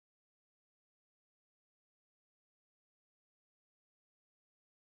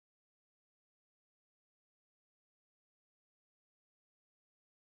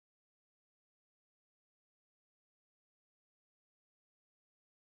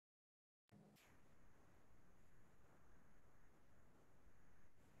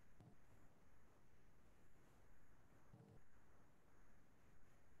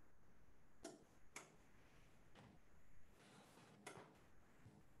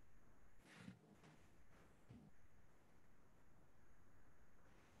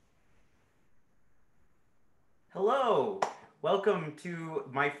Hello, welcome to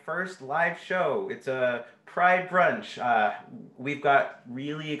my first live show. It's a Pride Brunch. We've got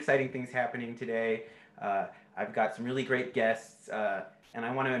really exciting things happening today. I've got some really great guests, and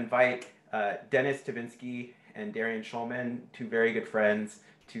I want to invite Dennis Tobenski and Darien Shulman, two very good friends,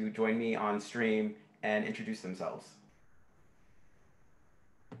 to join me on stream and introduce themselves.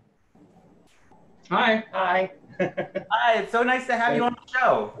 Hi. Hi. Hi, it's so nice to have you on the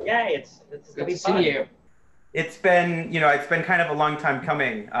show. Yeah, it's Good gonna be to see fun. you. It's been kind of a long time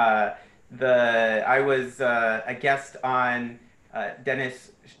coming. I was a guest on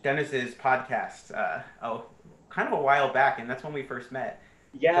Dennis's podcast, kind of a while back, and that's when we first met.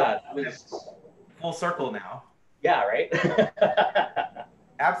 Yeah, So, that was full circle now. yeah, right?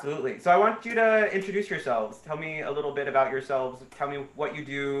 Absolutely. So I want you to introduce yourselves. Tell me a little bit about yourselves. Tell me what you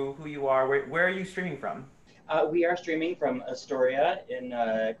do, who you are. Where are you streaming from? We are streaming from Astoria in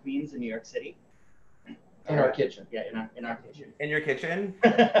Queens in New York City. In our kitchen. Yeah, in our kitchen. In your kitchen.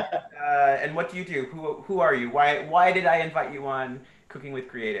 And what do you do? Who are you? Why did I invite you on Cooking with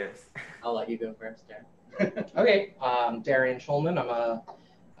Creatives? I'll let you go first, Darren. Okay, Darien Shulman. I'm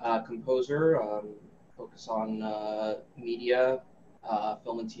a composer. Focus on media,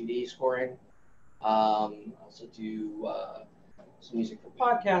 film and TV scoring. Also do some music for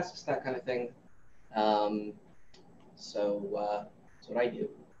podcasts, that kind of thing. So that's what I do.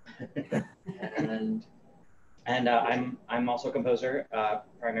 And I'm also a composer,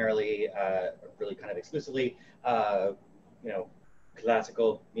 primarily, really kind of exclusively,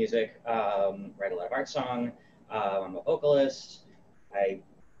 classical music. Write a lot of art song. I'm a vocalist. I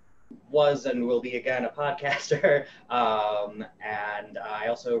was and will be again a podcaster. And I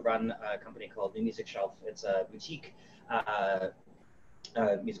also run a company called New Music Shelf. It's a boutique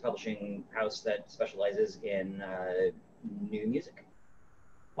music publishing house that specializes in new music.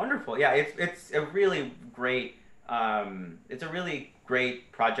 Wonderful. Yeah, it's a really great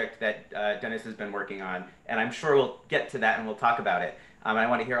project that Dennis has been working on, and I'm sure we'll get to that and we'll talk about it. I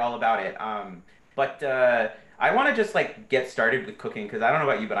want to hear all about it. But I want to just get started with cooking because I don't know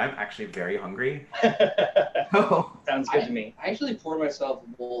about you, but I'm actually very hungry. Sounds good to me. I actually poured myself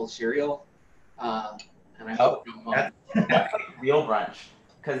a bowl of cereal, and I Oh, hope you don't mind. that's real brunch.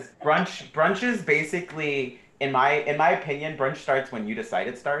 Because brunch is basically, in my opinion, brunch starts when you decide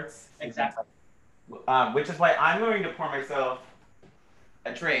it starts. Exactly. Which is why I'm going to pour myself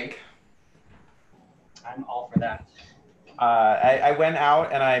a drink. I'm all for that. I went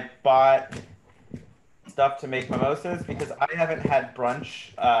out and I bought stuff to make mimosas because I haven't had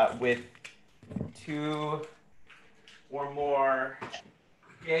brunch with two or more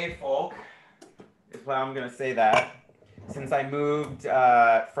gay folk, is why I'm going to say that, since I moved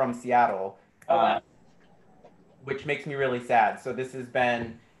from Seattle, which makes me really sad. So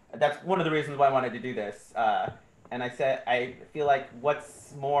that's one of the reasons why I wanted to do this. And I feel like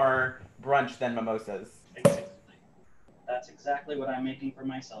what's more brunch than mimosas? Exactly. That's exactly what I'm making for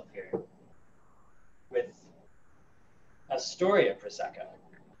myself here. With Astoria Prosecco.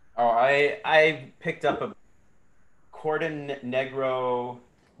 Oh, I picked up a Cordon Negro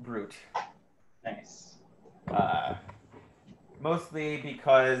Brut. Nice. Mostly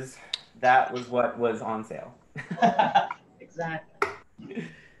because that was what was on sale. Exactly.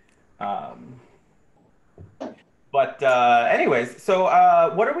 But anyways, so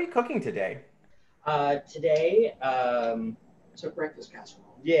what are we cooking today? Today, It's a breakfast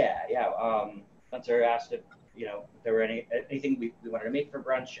casserole. yeah. Spencer asked if there were anything we wanted to make for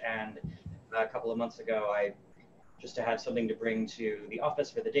brunch, and a couple of months ago, just to have something to bring to the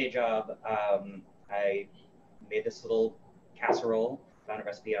office for the day job, I made this little casserole. Found a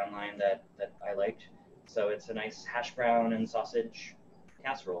recipe online that I liked. So it's a nice hash brown and sausage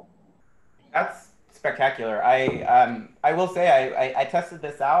casserole. That's spectacular. I will say I tested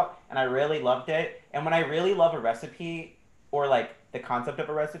this out and I really loved it. And when I really love a recipe or the concept of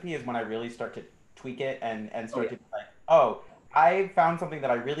a recipe is when I really start to tweak it and start to be like, oh, I found something that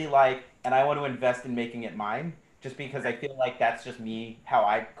I really like and I want to invest in making it mine just because I feel like that's just me, how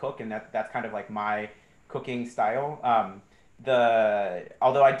I cook, and that's kind of like my cooking style.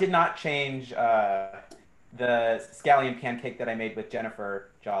 Although I did not change the scallion pancake that I made with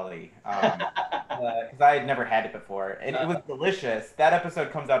Jennifer Jolly because I had never had it before, and it was delicious. That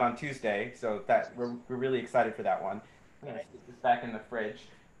episode comes out on Tuesday, so that we're really excited for that one. I'm gonna put this back in the fridge,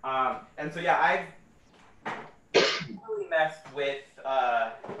 and so yeah, I've really messed with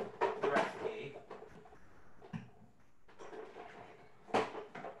the recipe.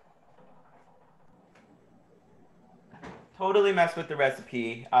 Totally messed with the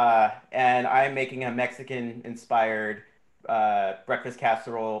recipe, and I'm making a Mexican-inspired breakfast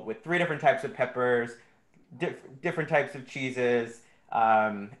casserole with 3 different types of peppers, different types of cheeses,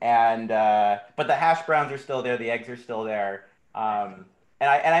 and but the hash browns are still there, the eggs are still there, and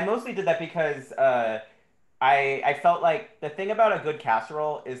I mostly did that because I felt like the thing about a good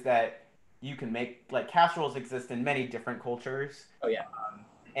casserole is that you can make like casseroles exist in many different cultures, Oh yeah.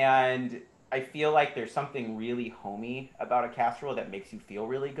 and I feel like there's something really homey about a casserole that makes you feel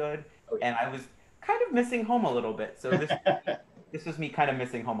really good, Oh and I was kind of missing home a little bit, so this yeah. this was me kind of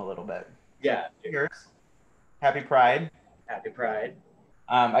missing home a little bit. So Yeah. cheers, happy Pride. Happy Pride.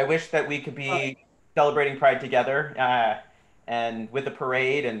 I wish that we could Uh, be celebrating Pride together, and with a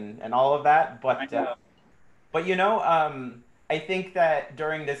parade and all of that. I But know. but you know, I think that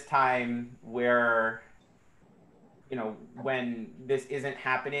during this time where when this isn't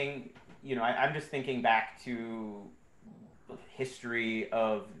happening, I'm just thinking back to the history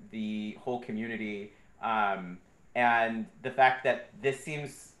of the whole community, and the fact that this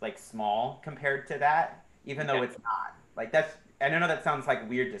seems like small compared to that, even though Yeah. it's not. Like that's I know that sounds like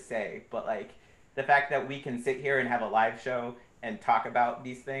weird to say, but like the fact that we can sit here and have a live show and talk about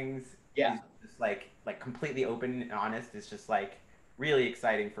these things Yeah. is just like completely open and honest is just like really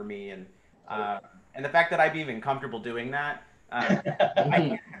exciting for me, Totally. and the fact that I'm even comfortable doing that, I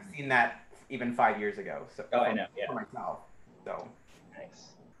can't have seen that even 5 years ago. So Oh, I know. Yeah. for myself. So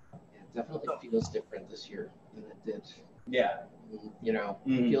Nice. It definitely feels different this year than it did. Yeah. You know, it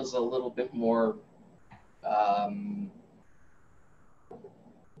Mhm. feels a little bit more, a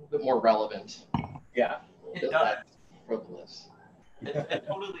little bit more relevant, Yeah. a little it bit does. less frivolous. It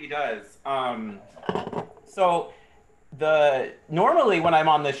totally does. So normally when I'm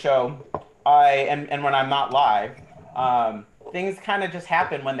on this show, and when I'm not live, things kind of just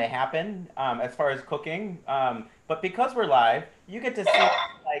happen when they happen, as far as cooking. But because we're live, you get to see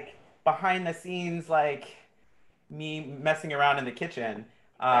like behind the scenes, like me messing around in the kitchen.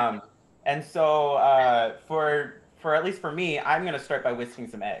 Um, and so for at least for me, I'm gonna start by whisking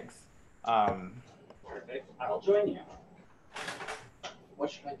some eggs. Um, Perfect. I'll join you. What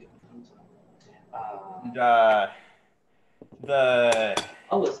should I do? and the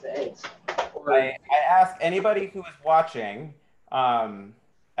I'll list the eggs. Or I ask anybody who is watching,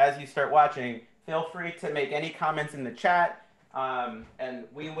 as you start watching, feel free to make any comments in the chat, and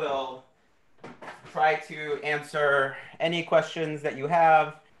we will try to answer any questions that you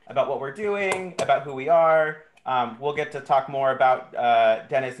have about what we're doing, about who we are. We'll get to talk more about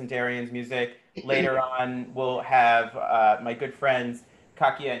Dennis and Darien's music. Later on, we'll have my good friends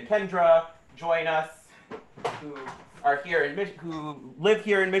Kakia and Kendra join us, who are here who live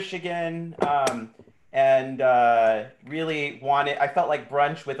here in Michigan, and really wanted. I felt like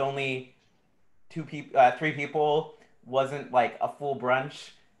brunch with only three people wasn't like a full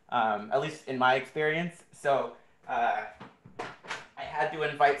brunch, at least in my experience. So I had to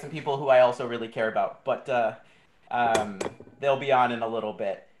invite some people who I also really care about, but um, they'll be on in a little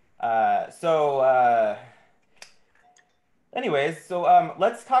bit. Anyways,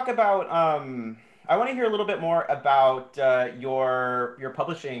 let's talk about. I want to hear a little bit more about your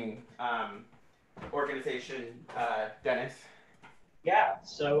publishing organization, Dennis. Yeah.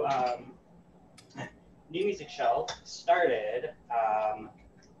 So, New Music Shelf started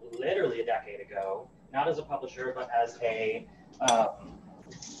literally a decade ago, not as a publisher, but as um,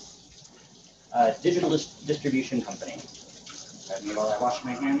 a digital distribution company. Pardon me while I wash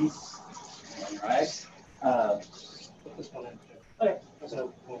my hands. All right. put this one in. Okay.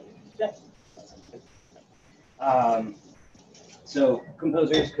 So, Yeah. So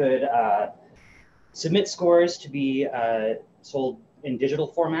composers could submit scores to be sold in digital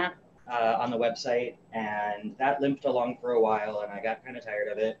format on the website, and that limped along for a while, and I got kind of tired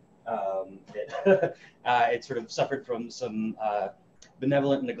of it. It sort of suffered from some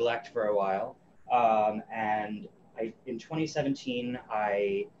benevolent neglect for a while, and in 2017,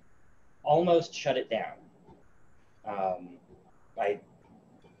 I almost shut it down. I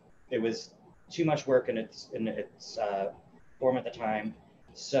it was too much work in its form at the time.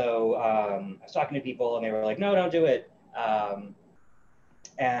 So I was talking to people, and they were like, "No, don't do it."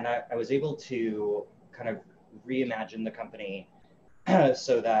 And I was able to kind of reimagine the company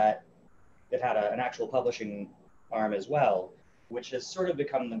so that it had an actual publishing arm as well, which has sort of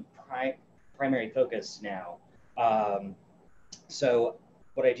become the primary focus now. So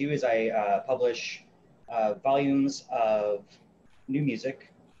what I do is I publish volumes of new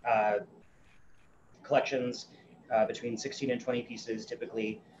music, collections between 16 and 20 pieces,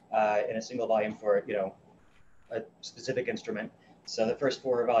 typically in a single volume for a specific instrument. So the first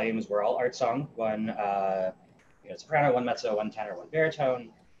four volumes were all art song, one soprano, one mezzo, one tenor, one baritone.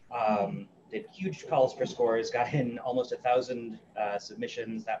 Did huge calls for scores, got in almost 1,000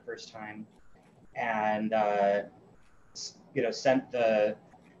 submissions that first time. and sent the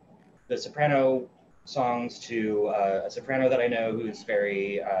soprano songs to a soprano that I know who's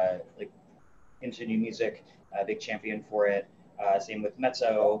very like into new music, a big champion for it. Same with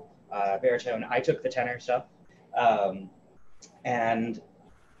mezzo, baritone. I took the tenor stuff, um, and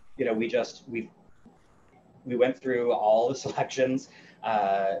we went through all the selections.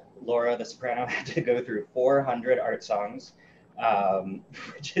 Laura, the soprano, had to go through 400 art songs,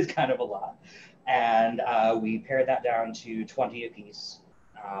 which is kind of a lot. And we pared that down to 20 apiece.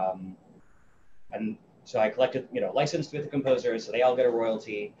 And so I collected, licensed with the composers, so they all get a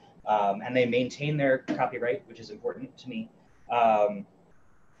royalty, and they maintain their copyright, which is important to me.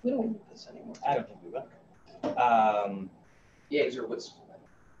 We don't need this anymore. I don't think we will. Yeah, because you're with.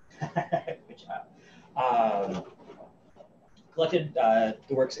 Good job. Collected the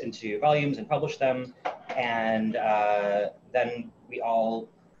works into volumes and published them, and then we all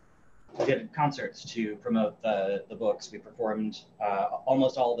did concerts to promote the books. We performed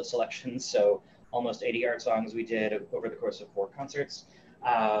almost all of the selections, so almost 80 art songs we did over the course of 4 concerts.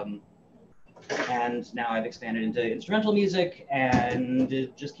 And now I've expanded into instrumental music, and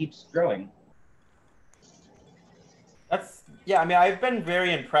it just keeps growing. Yeah, I mean, I've been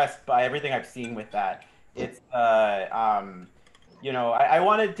very impressed by everything I've seen with that. It's I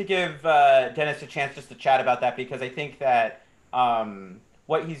wanted to give Dennis a chance just to chat about that because I think that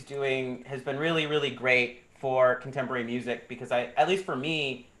what he's doing has been really, really great for contemporary music because at least for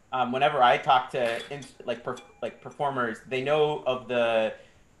me, whenever I talk to performers, they know of the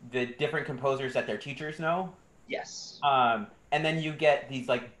different composers that their teachers know. Yes. And then you get these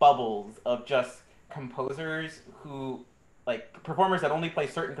like bubbles of just composers who like performers that only play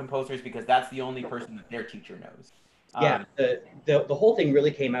certain composers because that's the only person that their teacher knows. Yeah, the whole thing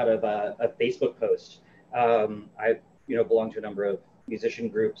really came out of a Facebook post. I belong to a number of musician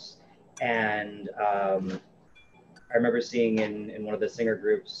groups, and I remember seeing in one of the singer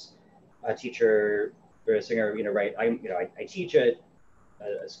groups a teacher or a singer write I teach at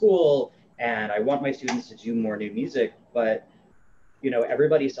a school and I want my students to do more new music, but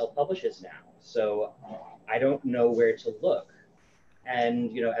everybody self-publishes now, so I don't know where to look.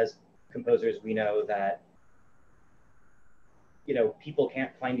 And as composers, we know that people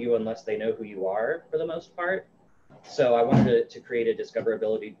can't find you unless they know who you are for the most part. So I wanted to create a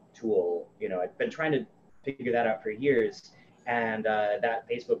discoverability tool. I've been trying to figure that out for years. And that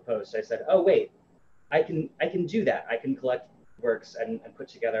Facebook post, I said, oh, wait, I can do that. I can collect works and put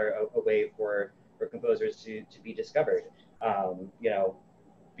together a way for composers to be discovered.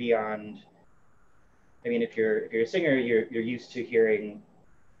 Beyond, I mean, if you're a singer, you're used to hearing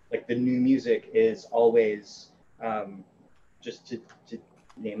like the new music is always just to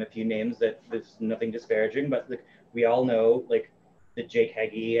name a few names that there's nothing disparaging, but like we all know like the Jake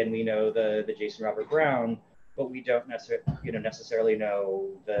Heggie and we know the Jason Robert Brown, but we don't necessarily know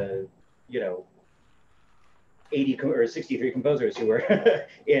the 80 or 63 composers who were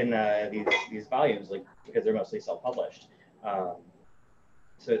in these volumes, like because they're mostly self-published. So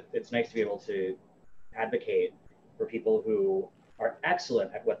it's nice to be able to advocate for people who are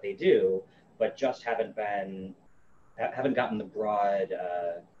excellent at what they do, but just haven't gotten the broad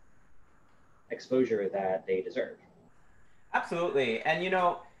exposure that they deserve. Absolutely, and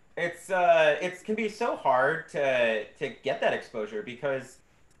it can be so hard to get that exposure because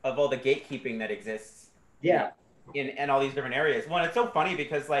of all the gatekeeping that exists. Yeah. In all these different areas. One, it's so funny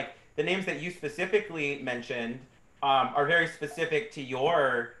because like the names that you specifically mentioned are very specific to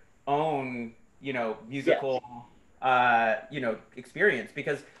your own musical. Experience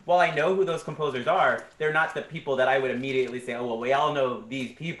because while I know who those composers are, they're not the people that I would immediately say, oh, well, we all know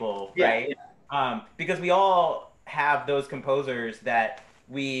these people, right? Yeah. Because we all have those composers that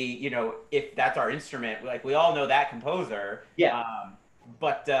we, if that's our instrument, like we all know that composer. Yeah.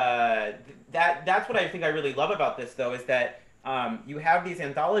 But that's what I think I really love about this, though, is that you have these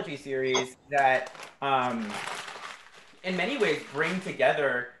anthology series that in many ways bring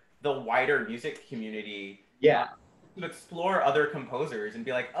together the wider music community. Yeah. To explore other composers and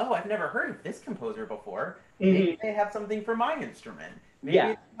be like, oh, I've never heard of this composer before. Mm-hmm. Maybe they have something for my instrument. Maybe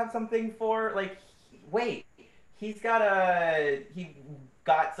they have something for like, wait, he got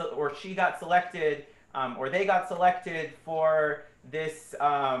or she got selected, or they got selected for this,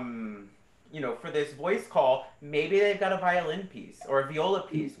 for this voice call. Maybe they've got a violin piece or a viola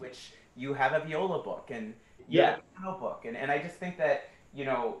piece, which you have a viola book and you have a piano book, and I just think that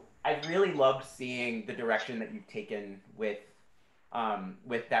I really loved seeing the direction that you've taken with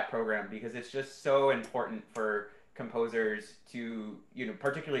that program because it's just so important for composers to,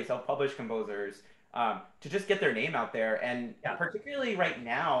 particularly self-published composers, to just get their name out there. And Yeah. particularly right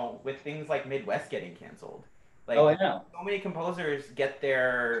now with things like Midwest getting canceled, Oh, like I know. so many composers get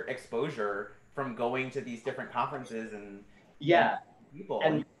their exposure from going to these different conferences and Yeah. people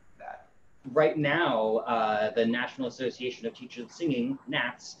and And that. right now, the National Association of Teachers of Singing,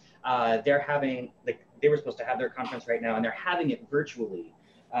 NATS, they're having, like, they were supposed to have their conference right now, and they're having it virtually.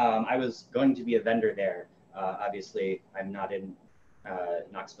 I was going to be a vendor there. Obviously, I'm not in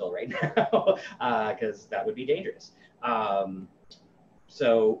Knoxville right now because that would be dangerous.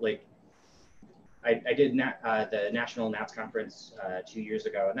 So, like, I did the National NATS conference 2 years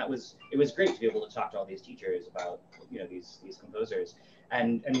ago, and it was great to be able to talk to all these teachers about these composers,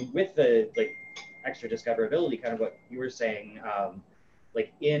 and with the like extra discoverability, kind of what you were saying,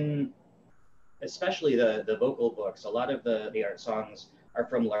 like in especially the vocal books, a lot of the art songs are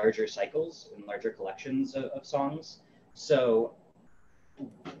from larger cycles and larger collections of songs. So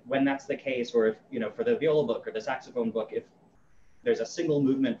when that's the case, or if for the viola book or the saxophone book, if there's a single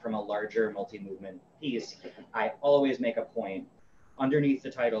movement from a larger multi-movement piece, I always make a point underneath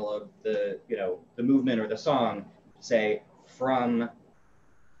the title of the movement or the song, say from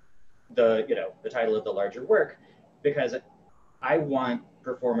the title of the larger work, because I want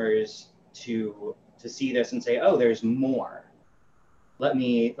performers to see this and say, oh, there's more. Let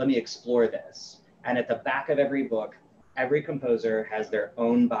me explore this. And at the back of every book, every composer has their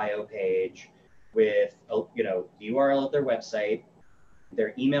own bio page with the URL of their website,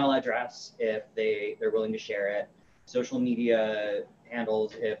 their email address if they're willing to share it, social media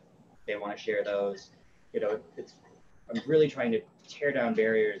handles if they want to share those. I'm really trying to tear down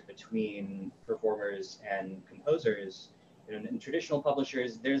barriers between performers and composers. In traditional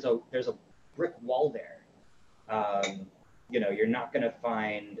publishers, there's a brick wall there. You're not going to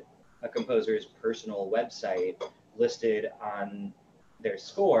find a composer's personal website listed on their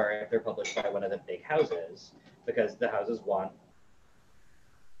score if they're published by one of the big houses, because the houses want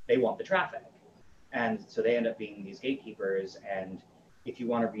the traffic. And so they end up being these gatekeepers. And if you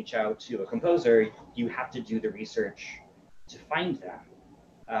want to reach out to a composer, you have to do the research to find them,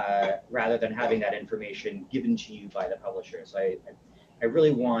 rather than having that information given to you by the publisher. So I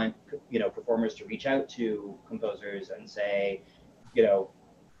really want performers to reach out to composers and say,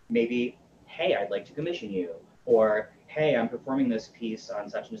 maybe, hey, I'd like to commission you, or hey, I'm performing this piece on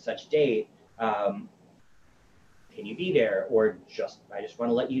such and such date. Can you be there? Or I just want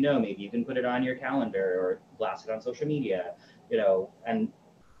to let you know, maybe you can put it on your calendar or blast it on social media, and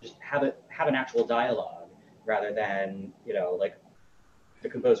just have an actual dialogue, rather than, like the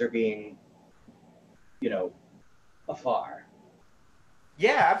composer being, afar.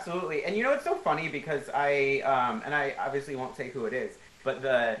 Yeah, absolutely. And it's so funny because I obviously won't say who it is, but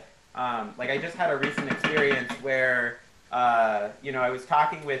like I just had a recent experience where I was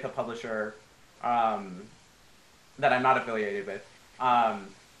talking with a publisher that I'm not affiliated with,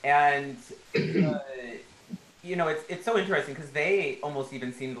 and it's so interesting because they almost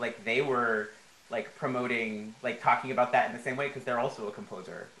even seemed like they were like promoting, like talking about that in the same way, because they're also a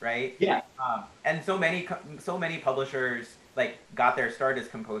composer, right? Yeah. And so many publishers like got their start as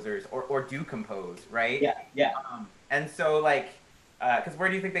composers or do compose, right? Yeah. Yeah. And so like, because where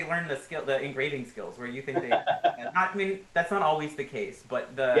do you think they learned the engraving skills? Where do you think they? I mean, that's not always the case, but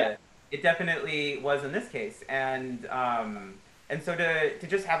Yeah. it definitely was in this case. And so to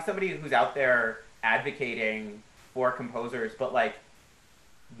just have somebody who's out there advocating for composers, but like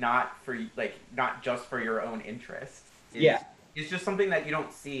not just for your own interests. Yeah. It's just something that you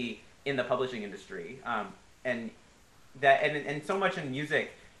don't see in the publishing industry. And so much in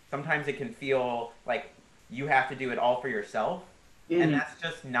music, sometimes it can feel like you have to do it all for yourself. Mm-hmm. And that's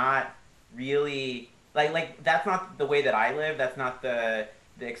just not really like that's not the way that I live. That's not the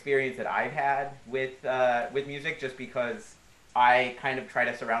experience that I've had with music, just because I kind of try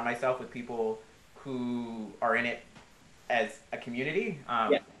to surround myself with people who are in it as a community.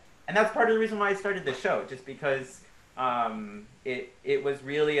 Yeah. And that's part of the reason why I started the show, just because it was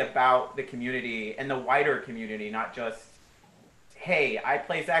really about the community and the wider community, not just, hey, I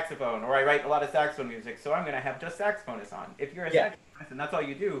play saxophone or I write a lot of saxophone music, so I'm going to have just saxophonists on. If you're a saxophonist and that's all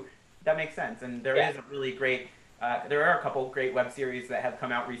you do, that makes sense. And there is a really great, there are a couple great web series that have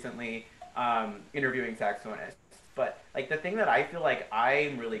come out recently interviewing saxophonists. But like the thing that I feel like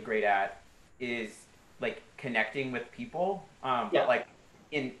I'm really great at is like connecting with people, but like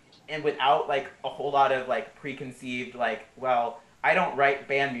and without like a whole lot of like preconceived, like, well, I don't write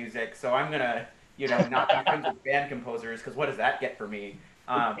band music, so I'm gonna not be friends with band composers, because what does that get for me?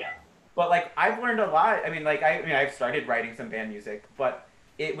 But like I've learned a lot. I mean, like I've started writing some band music, but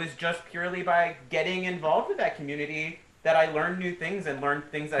it was just purely by getting involved with that community that I learned new things and learned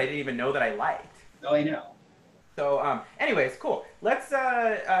things that I didn't even know that I liked. Oh, I know. So, anyways, cool. Let's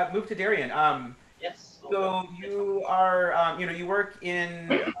move to Darien. Yes. So you are, you work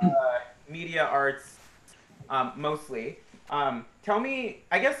in media arts mostly. Tell me,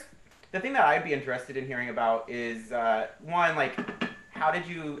 I guess the thing that I'd be interested in hearing about is one, like, how did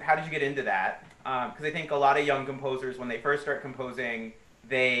you get into that? Because I think a lot of young composers, when they first start composing,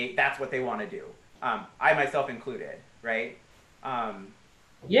 that's what they want to do. I myself included, right? Um,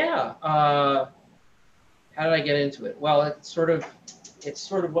 Yeah. How did I get into it? Well, it's sort of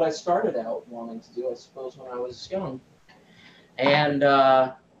what I started out wanting to do, I suppose, when I was young. And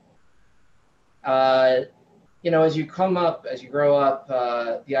uh, as you as you grow up,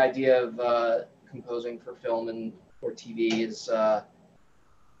 the idea of composing for film and or TV is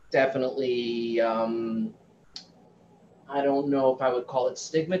definitely, I don't know if I would call it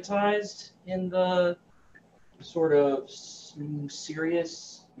stigmatized in the sort of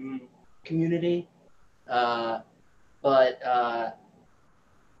serious community, uh, but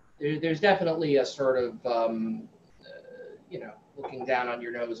there's definitely a sort of, looking down on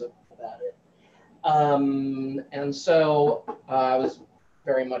your nose about it. And so I was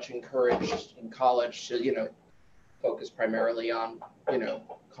very much encouraged in college to, focus primarily on,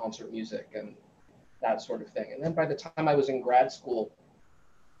 concert music and that sort of thing. And then by the time I was in grad school,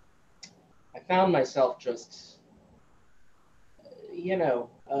 I found myself just,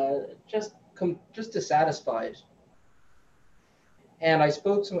 just dissatisfied. And I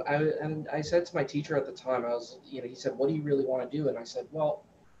said to my teacher at the time, he said, "What do you really want to do?" And I said, "Well,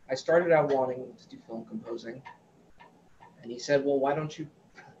 I started out wanting to do film composing." And he said, "Well, why don't you?"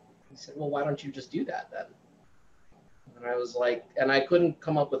 He said, "Well, why don't you just do that then?" And I was like, and I couldn't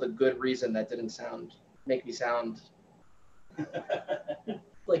come up with a good reason that didn't make me sound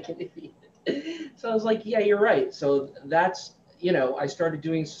like an idiot. So I was like, "Yeah, you're right." So that's, I started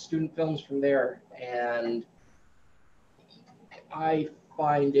doing student films from there, and I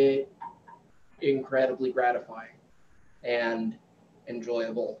find it incredibly gratifying and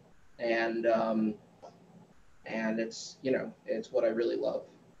enjoyable, and it's what I really love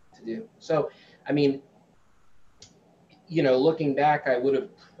to do. So, I mean, looking back, I would have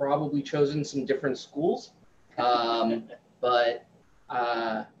probably chosen some different schools, but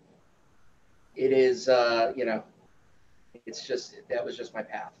it is, that was just my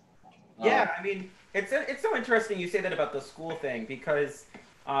path. Yeah, I mean, it's so interesting you say that about the school thing because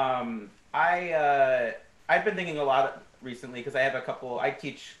I've been thinking a lot recently because I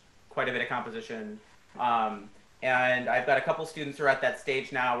teach quite a bit of composition, um, and I've got a couple students who are at that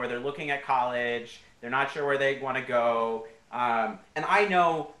stage now where they're looking at college, they're not sure where they want to go, and I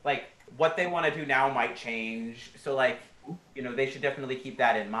know like what they want to do now might change, so like they should definitely keep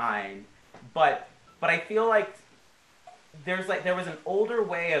that in mind, but I feel like there was an older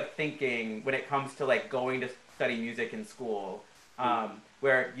way of thinking when it comes to like going to study music in school,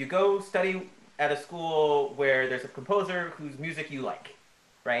 where you go study at a school where there's a composer whose music you like,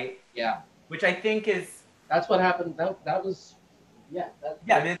 right? Yeah, Which I think is that's what happened. That was, yeah,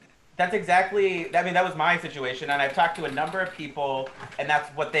 yeah. I mean, that's exactly. I mean, that was my situation, and I've talked to a number of people, and that's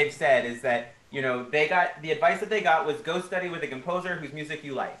what they've said is that they got the advice that they got was go study with a composer whose music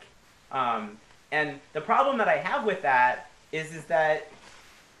you like. Um, and the problem that I have with that is that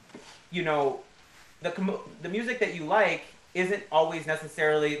you know the music that you like isn't always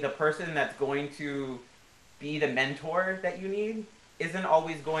necessarily the person that's going to be the mentor that you need isn't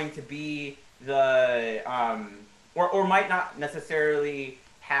always going to be the or might not necessarily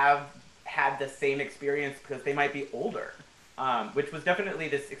have had the same experience because they might be older, which was definitely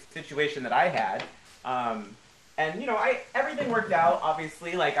this situation that I had. And I everything worked out.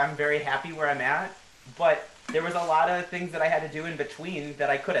 Obviously, like I'm very happy where I'm at, but there was a lot of things that I had to do in between that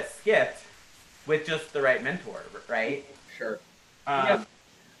I could have skipped with just the right mentor, right? sure. Um,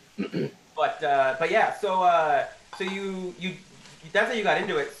 but yeah, so you that's how you got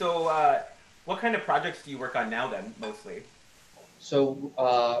into it. So what kind of projects do you work on now then, mostly? So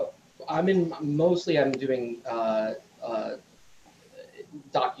I'm doing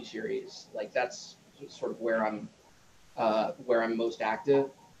docuseries. Like that's sort of where I'm most active.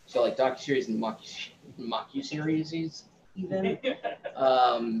 So like docuseries and mockuseries even.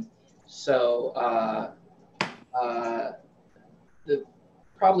 Um, so uh, the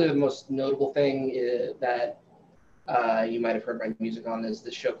probably the most notable thing that you might have heard my music on is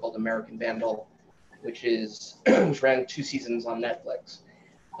this show called American Vandal, which ran 2 seasons on Netflix.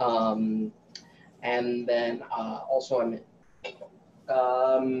 Um, and then also I'm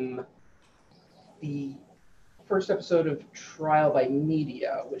the first episode of Trial by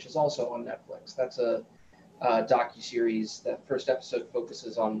Media, which is also on Netflix. That's a docu series. That first episode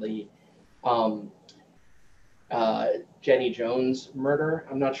focuses on the um, Jenny Jones murder.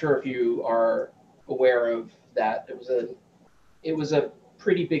 I'm not sure if you are aware of that. It was a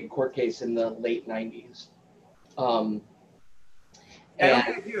pretty big court case in the late 90s. Um, I don't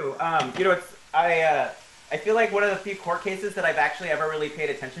think and I do. I feel like one of the few court cases that I've actually ever really paid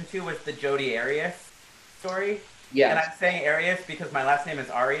attention to was the Jodi Arias story. And yes, I'm saying Arias because my last name is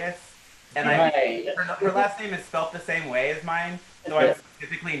Arias, and right. her last name is spelt the same way as mine, so I'm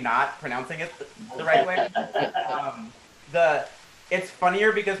specifically not pronouncing it the right way. Um, the it's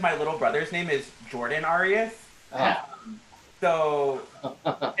funnier because my little brother's name is Jordan Arias, so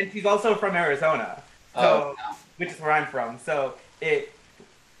and he's also from Arizona, Oh, so which is where I'm from. So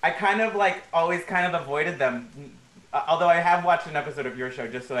I kind of like always kind of avoided them. Although I have watched an episode of your show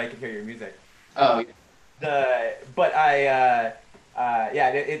just so I could hear your music. oh, But yeah,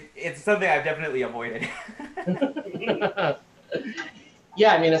 it's something I've definitely avoided.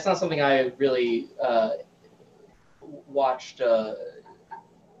 yeah. I mean, it's not something I really watched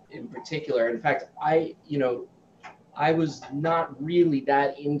in particular. In fact, I was not really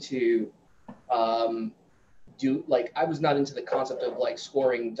that into I was not into the concept of like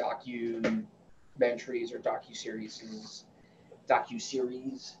scoring documentaries or docu-series.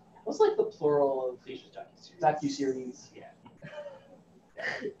 What's like the plural of Asian Docu-series. Yeah.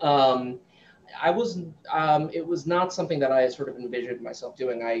 Um, it was not something that I sort of envisioned myself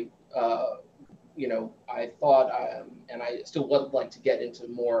doing. I thought, and I still would like to get into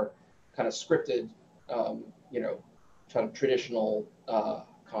more kind of scripted, kind of traditional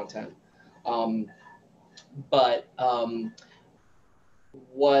content. But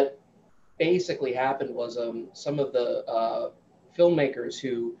what basically happened was some of the filmmakers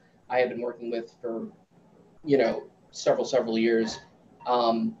who I had been working with for, several years,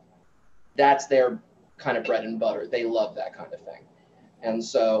 that's their kind of bread and butter. They love that kind of thing. And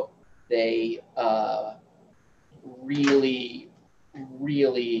so they really,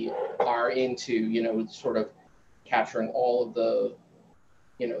 really are into, sort of capturing all of the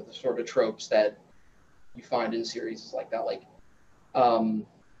sort of tropes that you find in series like that, like,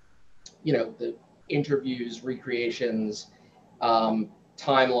 the interviews, recreations,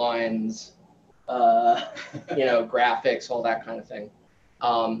 timelines, graphics, all that kind of thing.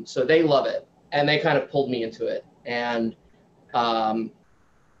 So they love it, and they kind of pulled me into it, and I'm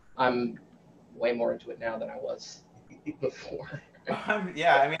way more into it now than I was before.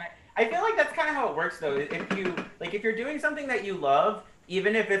 Yeah, I mean, I feel like that's kind of how it works, though. If you're doing something that you love,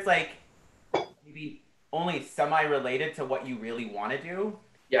 even if it's like maybe only semi-related to what you really want to do,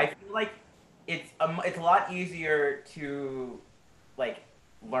 Yeah. I feel like it's a lot easier to like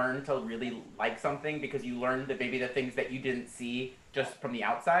learn to really like something because you learn that maybe the things that you didn't see just from the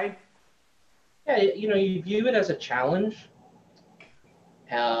outside. Yeah, you view it as a challenge.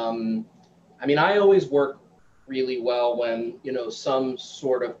 I mean, I always work really well when, some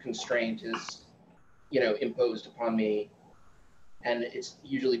sort of constraint is, imposed upon me, and it's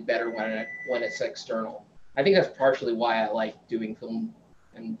usually better when it's external. I think that's partially why I like doing film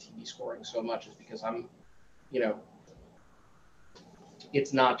and TV scoring so much, is because I'm,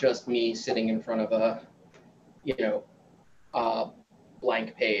 it's not just me sitting in front of you know, a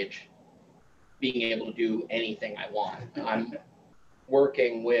blank page, being able to do anything I want. I'm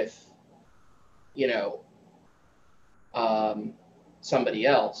working with, somebody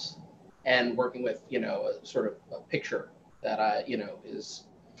else, and working with, a sort of a picture that is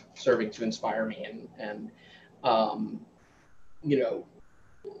serving to inspire me and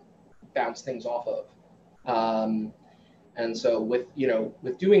bounce things off of. And so with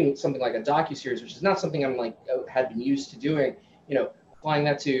doing something like a docuseries, which is not something I'm like had been used to doing, applying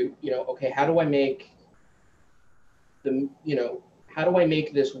that to, okay, how do I make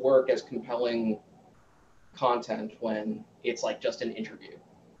this work as compelling content when it's like just an interview,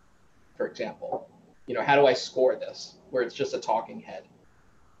 for example? How do I score this where it's just a talking head?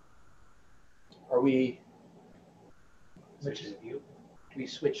 Are we Switches of you. we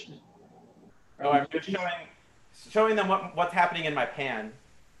switched? Oh, I'm just showing them what's happening in my pan.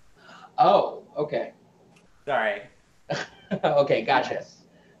 Oh, okay. Sorry. Okay, gotcha. Nice.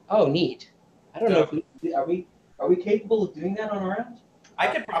 Oh, neat. I don't know if are we capable of doing that on our end? I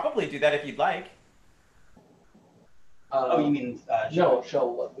could probably do that if you'd like. Oh, you mean no, show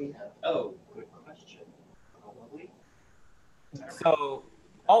what we have. Oh, good question. Probably. So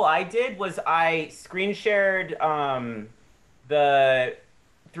all I did was I screen shared the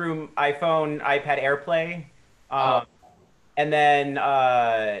through iPhone, iPad AirPlay, and then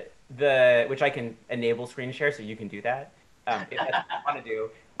which I can enable screen share, so you can do that if that's what you want to do.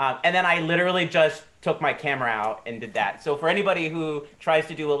 And then I literally just took my camera out and did that. So for anybody who tries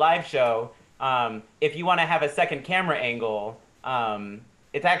to do a live show, if you want to have a second camera angle,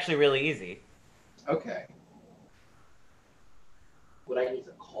 it's actually really easy. Okay. Would I need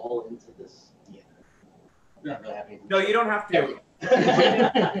to call into this? Yeah. You don't really have anything No, to you don't have to.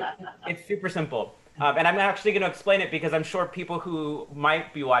 It's super simple. And I'm actually going to explain it because I'm sure people who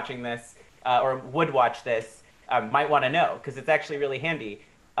might be watching this or would watch this might want to know because it's actually really handy.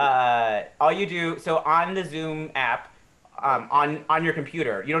 All you do, so on the Zoom app, on your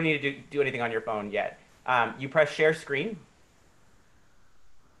computer, you don't need to do anything on your phone yet. You press share screen.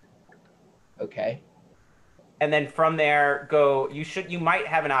 Okay. And then from there, you might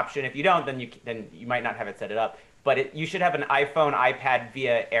have an option. If you don't, then you might not have it set it up. But you should have an iPhone, iPad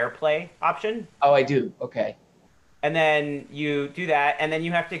via AirPlay option. Oh, I do. Okay. And then you do that, and then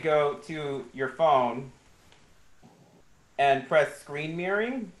you have to go to your phone and press screen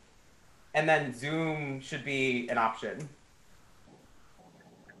mirroring, and then Zoom should be an option.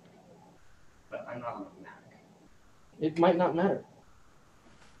 But I'm not on a Mac. It might not matter.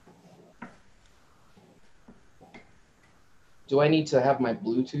 Do I need to have my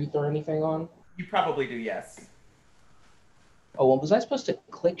Bluetooth or anything on? You probably do, yes. Oh, well, was I supposed to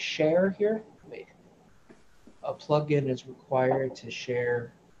click share here? Wait. A plugin is required to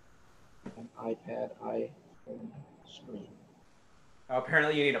share an iPad, iPhone screen. Oh,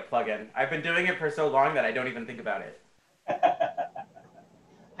 apparently you need a plugin. I've been doing it for so long that I don't even think about it.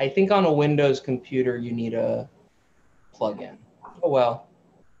 I think on a Windows computer you need a plugin. Oh well.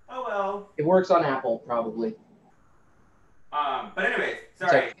 Oh well. It works on Apple probably. But anyways,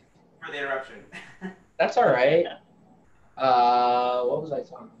 sorry for the interruption. That's all right. What was I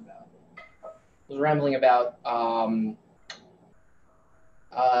talking about? I was rambling about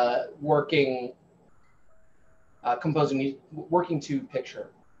composing, working to picture.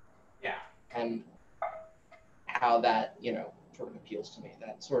 Yeah. And how that, sort of appeals to me.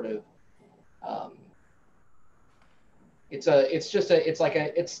 That sort of,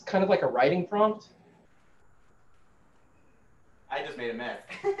 it's kind of like a writing prompt. I just made a mess.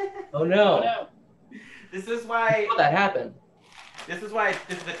 Oh no. Oh, no. This is why. How that happened? This is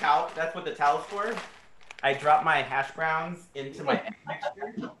the towel. That's what the towel's for. I dropped my hash browns into my egg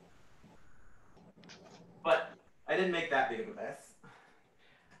mixture, but I didn't make that big of a mess.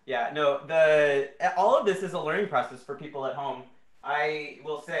 Yeah, no. All of this is a learning process for people at home. I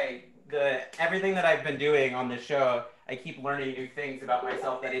will say everything that I've been doing on this show, I keep learning new things about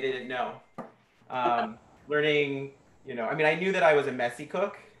myself that I didn't know. Learning, I mean, I knew that I was a messy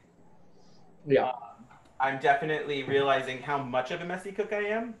cook. Yeah. I'm definitely realizing how much of a messy cook I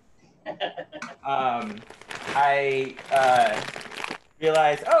am. I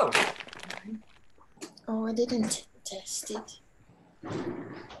realized, oh, I didn't test it.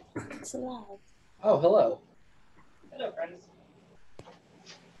 It's alive. Oh, hello. Hello, friends.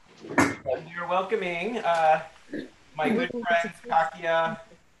 you're welcoming my good friends Kakia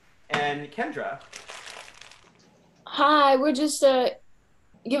and Kendra. Hi, we're just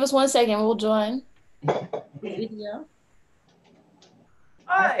give us 1 second, we'll join video.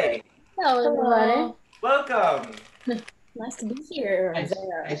 Hi, Hello, everybody. welcome. Nice to be here. Nice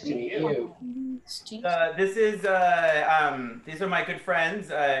to meet you. This is these are my good friends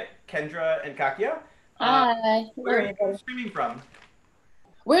Kendra and Kakia. Hi. Where are you streaming from?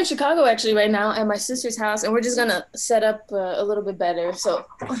 We're in Chicago actually right now at my sister's house, and we're just gonna set up a little bit better so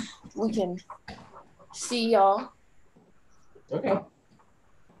we can see y'all. Okay.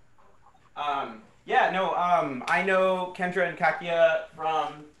 I know Kendra and Kakia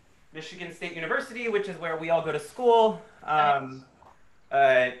from Michigan State University, which is where we all go to school.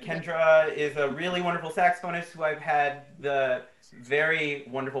 Kendra is a really wonderful saxophonist who I've had the very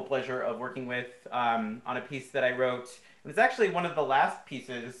wonderful pleasure of working with on a piece that I wrote. And it's actually one of the last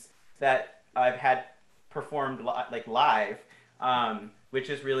pieces that I've had performed live, which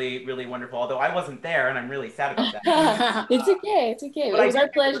is really, really wonderful. Although I wasn't there, and I'm really sad about that. It's okay. It's okay. It was our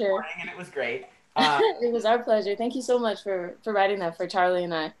pleasure. And it was great. It was our pleasure. Thank you so much for writing that for Charlie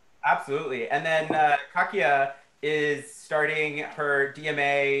and I. Absolutely. And then Kakia is starting her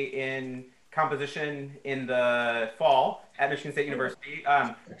DMA in composition in the fall at Michigan State University.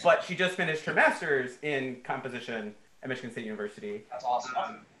 But she just finished her master's in composition at Michigan State University. That's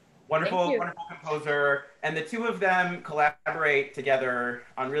awesome. Wonderful composer. And the two of them collaborate together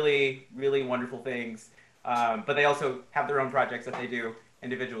on really, really wonderful things. But they also have their own projects that they do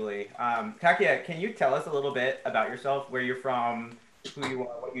individually. Kakia, can you tell us a little bit about yourself, where you're from, who you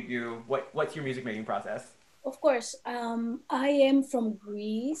are, what you do, what's your music making process? Of course. I am from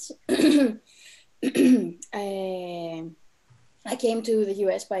Greece. I came to the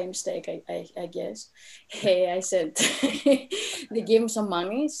US by mistake, I guess. Hey, I said they gave me some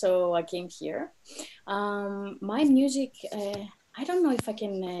money, so I came here. My music, I don't know if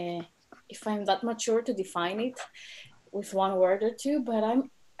if I'm that mature to define it with one word or two, but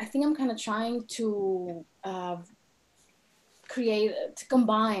I think I'm kind of trying to to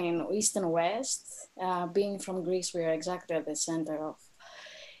combine East and West. Being from Greece, we are exactly at the center of,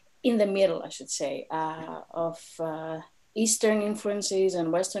 in the middle, I should say, of Eastern influences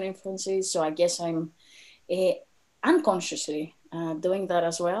and Western influences. So I guess I'm unconsciously doing that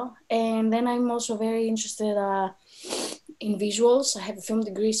as well. And then I'm also very interested in visuals. I have a film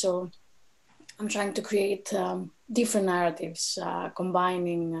degree, so I'm trying to create different narratives,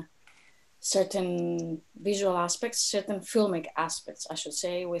 combining certain visual aspects, certain filmic aspects, I should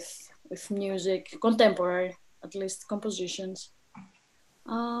say, with music, contemporary, at least compositions.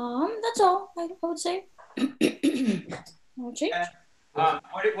 That's all I would say. Okay.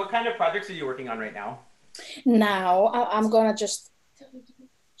 What kind of projects are you working on right now? Now I'm gonna just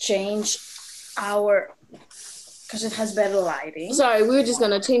change our, because it has better lighting. Sorry, we were just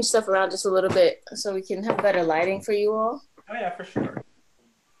gonna change stuff around just a little bit so we can have better lighting for you all. Oh yeah, for sure.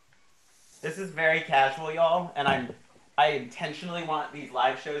 This is very casual, y'all, and I intentionally want these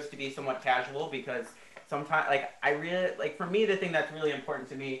live shows to be somewhat casual because sometimes, like, I really like, for me, the thing that's really important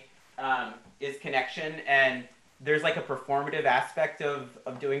to me is connection, and there's like a performative aspect of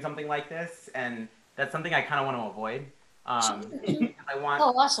doing something like this, and that's something I kind of want to avoid. I want.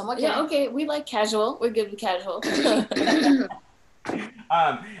 Oh, awesome. Okay. Yeah, okay. We like casual. We're good with casual.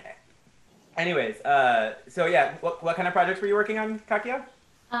 um, anyways, so yeah, what kind of projects were you working on, Kakia?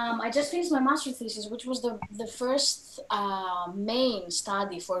 I just finished my master's thesis, which was the first main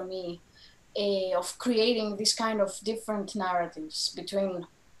study for me of creating this kind of different narratives between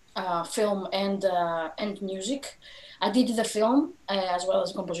film and music. I did the film as well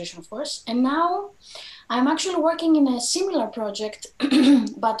as composition, of course, and now I'm actually working in a similar project,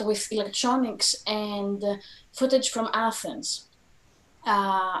 but with electronics and footage from Athens.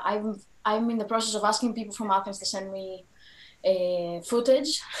 I'm in the process of asking people from Athens to send me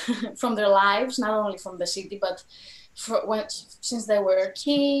footage from their lives, not only from the city, but since they were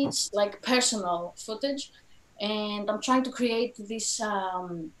kids, like personal footage. And I'm trying to create this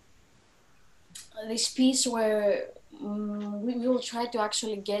this piece where we will try to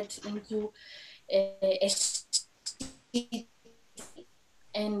actually get into a city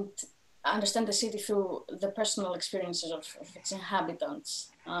and understand the city through the personal experiences of its inhabitants.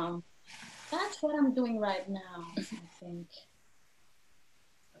 That's what I'm doing right now, I think.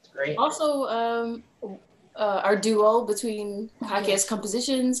 That's great. Also, our duo between Kakia's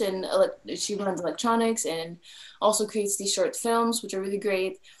compositions and she runs electronics and also creates these short films, which are really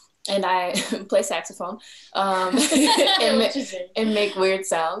great. And I play saxophone and make weird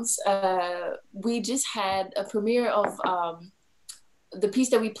sounds. We just had a premiere of the piece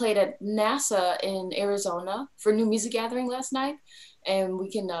that we played at NASA in Arizona for New Music Gathering last night. And we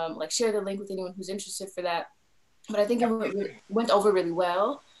can like share the link with anyone who's interested for that. But I think it went over really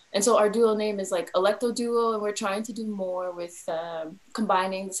well. And so our duo name is like Electro Duo, and we're trying to do more with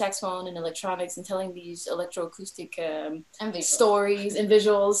combining the saxophone and electronics and telling these electroacoustic stories and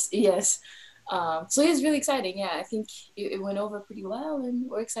visuals. Yes. So it's really exciting. Yeah, I think it went over pretty well, and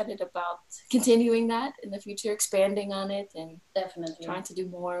we're excited about continuing that in the future, expanding on it, and definitely trying to do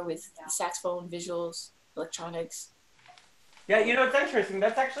more with saxophone, visuals, electronics. Yeah, you know, it's interesting.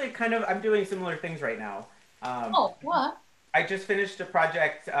 That's actually kind of, I'm doing similar things right now. Oh, what? I just finished a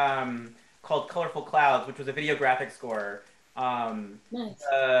project called Colorful Clouds, which was a video graphic score. Nice.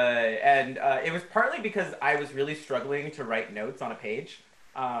 And it was partly because I was really struggling to write notes on a page,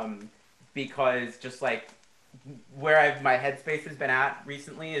 because just like where my headspace has been at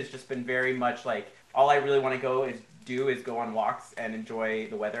recently has just been very much like all I really want to do is go on walks and enjoy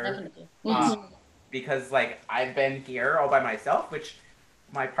the weather. Because like I've been here all by myself, which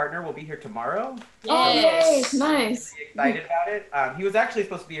my partner will be here tomorrow. Yes. Nice. I'm really excited about it. He was actually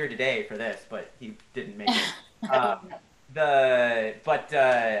supposed to be here today for this, but he didn't make it. But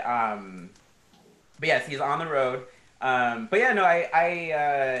yes, he's on the road. But yeah, no,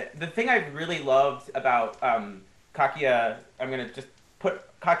 I the thing I've really loved about Kakia, I'm gonna just put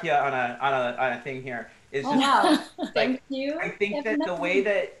Kakia on a thing here, is just like, thank you. I think that the way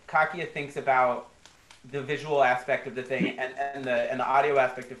that Kakia thinks about the visual aspect of the thing and the audio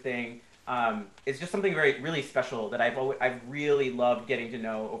aspect of thing is just something really special that I've really loved getting to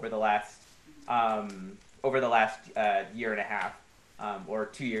know over the last year and a half, or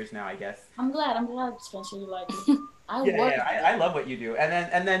 2 years now, I guess. I'm glad, Spencer, you like it. I love what you do.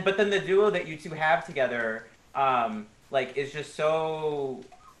 And then but then the duo that you two have together like is just so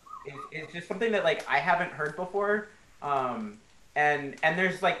it's just something that like I haven't heard before. Um, and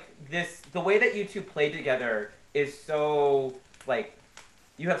there's like this the way that you two play together is so like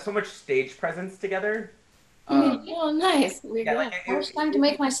you have so much stage presence together. Oh, nice. We're Yeah, like glad. I was trying to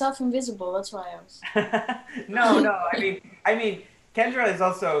make myself invisible. That's why I was. no, no. I mean, Kendra is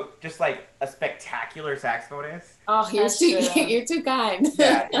also just like a spectacular saxophonist. Oh, That's true. you're too kind.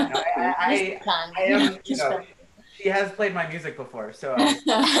 Yeah, yeah. No, Just kind. I am. You Just know, kind. she has played my music before, so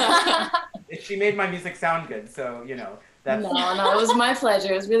she made my music sound good. So you know, that's No, it was my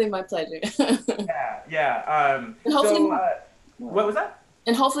pleasure. It was really my pleasure. yeah, yeah. And hopefully So more. what was that?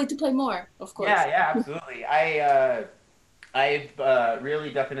 And hopefully to play more, of course. Yeah, yeah, absolutely. I've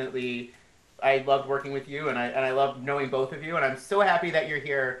really definitely, I loved working with you, and I love knowing both of you, and I'm so happy that you're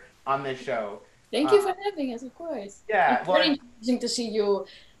here on this show. Thank you for having us, of course. Yeah, It's well, very interesting to see you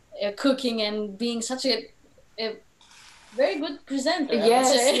cooking and being such a very good presenter. I would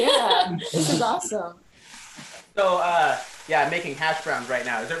Yes, say. yeah. This is awesome. so yeah, I'm making hash browns right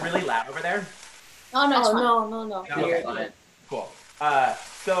now. Is it really loud over there? Oh no, it's Oh, fine. no. No, You're okay, fine. cool. I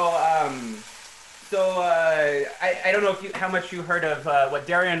don't know if how much you heard of what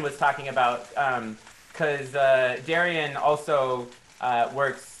Darien was talking about, because Darien also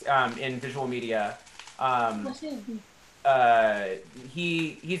works in visual media.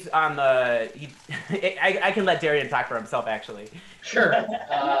 He's on the I can let Darien talk for himself actually. Sure.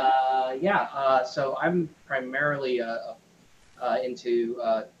 Yeah. So I'm primarily into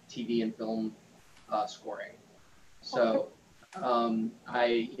TV and film scoring. So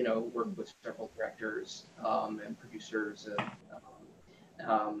I, work with several directors and producers, and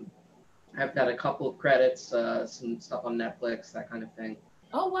I've got a couple of credits, some stuff on Netflix, that kind of thing.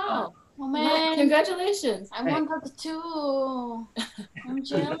 Oh, wow. Oh man, Congratulations. I want that too. I'm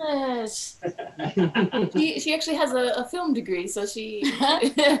jealous. She actually has a film degree, so she.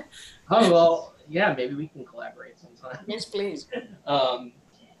 Oh well, yeah, maybe we can collaborate sometime. Yes, please. But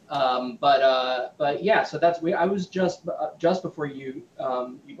yeah, so I was just before you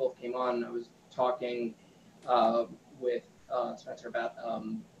both came on, I was talking with Spencer about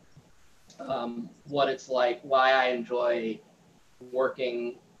what it's like, why I enjoy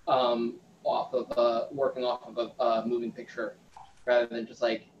working off of a moving picture rather than just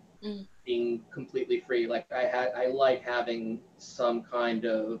like being completely free. Like I like having some kind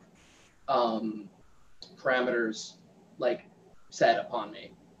of parameters like set upon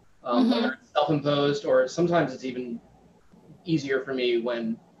me. Whether it's self-imposed or sometimes it's even easier for me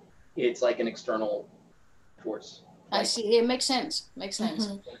when it's like an external force. I see. It makes sense. Makes sense.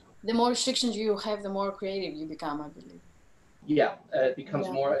 Mhm. The more restrictions you have, the more creative you become, I believe. Yeah, it becomes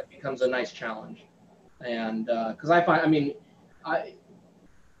it becomes a nice challenge. And because I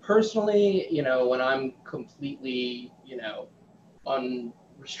personally, when I'm completely,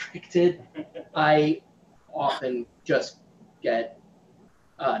 unrestricted, I often just get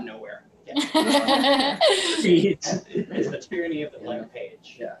nowhere. It's the tyranny of the blank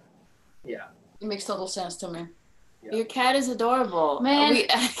page. Yeah. It makes total sense to me. Yeah. Your cat is adorable. Man,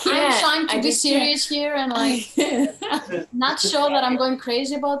 I'm trying to be just serious here and like not show that I'm going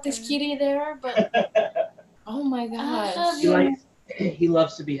crazy about this kitty there, but Oh my gosh. He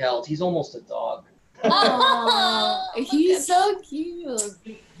loves to be held. He's almost a dog. Oh, he's so cute.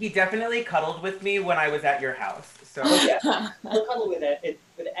 He definitely cuddled with me when I was at your house. So Yeah, I'll cuddle with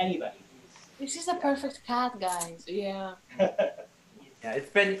anybody. This is the perfect cat, guys. Yeah. yeah, it's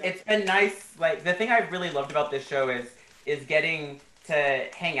been nice. Like the thing I've really loved about this show is getting to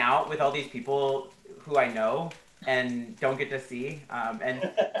hang out with all these people who I know and don't get to see. And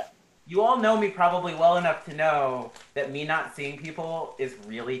you all know me probably well enough to know that me not seeing people is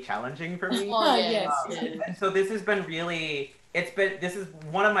really challenging for me. Oh, yes. And so this has been really, this is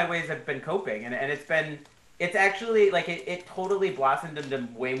one of my ways I've been coping. And it's actually like, it totally blossomed into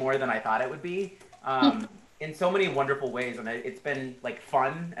way more than I thought it would be. In so many wonderful ways. And it's been like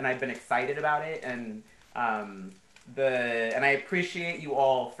fun and I've been excited about it. And, and I appreciate you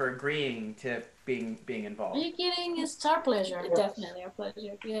all for agreeing to being Are involved. you kidding? It's our pleasure. Definitely our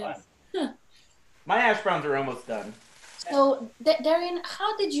pleasure. Yes. My hash browns are almost done. So, Darien,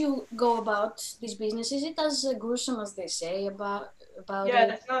 how did you go about this business? Is it as gruesome as they say about Yeah, it?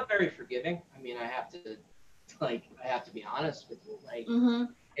 it's not very forgiving. I mean, I have to be honest with you. Like,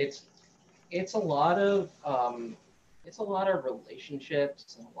 it's a lot of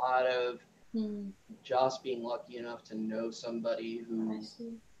relationships and a lot of just being lucky enough to know somebody who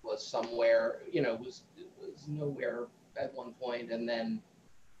was somewhere, was nowhere at one point, and then,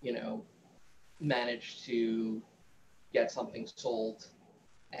 managed to get something sold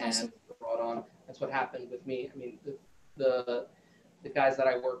and brought on. That's what happened with me. I mean, the guys that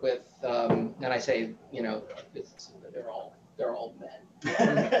I work with, and I say, you know, they're all men.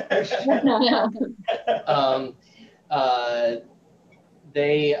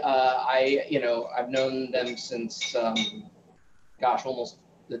 I've known them since, gosh, almost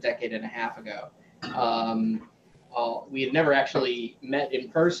a decade and a half ago. We had never actually met in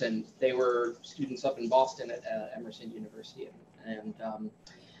person. They were students up in Boston at Emerson University, and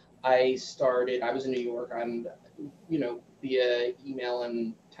I was in New York. I'm, you know, via email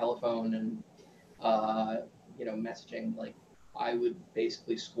and telephone and, you know, messaging, like I would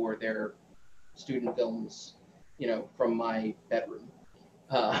basically score their student films, you know, from my bedroom,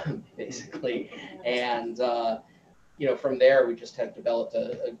 basically. And, you know, from there, we just have developed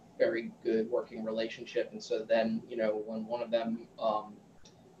a very good working relationship. And so then, you know, when one of them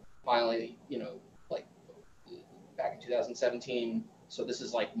finally, you know, like back in 2017, so this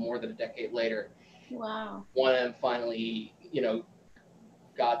is like more than a decade later. Wow. One of them finally, you know,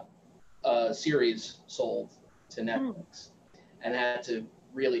 got a series sold to Netflix and had to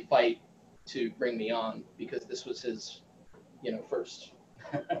really fight to bring me on because this was his, you know, first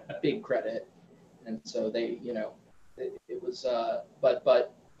big credit. And so they, you know, it was,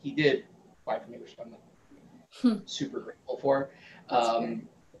 but he did fight for me, which I'm super grateful for.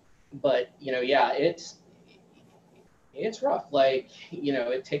 But, you know, yeah, it's rough. Like, you know,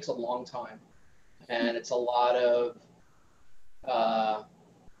 it takes a long time and it's a lot of,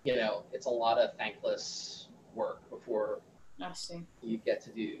 you know, it's a lot of thankless work before you get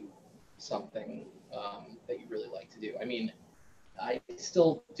to do something that you really like to do. I mean, I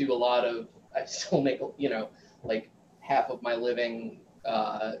still make, you know, like half of my living,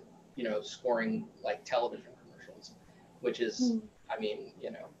 you know, scoring like television commercials, which is, I mean,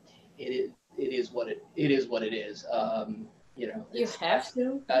 you know, it is what it is. You know, You have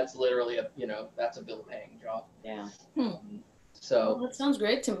to. That's literally that's a bill paying job. Yeah. So well, that sounds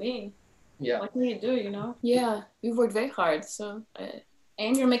great to me. Yeah. What can you do, you know? Yeah, you worked very hard, so.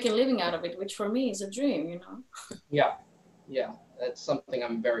 And you're making a living out of it, which for me is a dream, you know? Yeah, that's something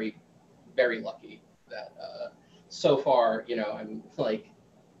I'm very, very lucky that so far, you know, I'm like,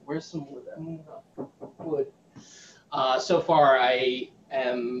 where's some wood? So far, I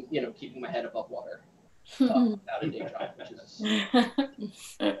am, you know, keeping my head above water without a day job, which is...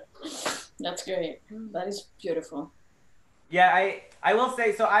 That's great. That is beautiful. Yeah, I will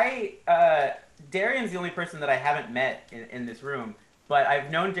say, so Darien's the only person that I haven't met in this room, but I've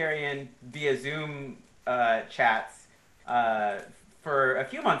known Darien via Zoom chats for a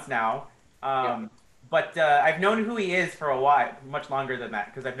few months now. But I've known who he is for a while, much longer than that,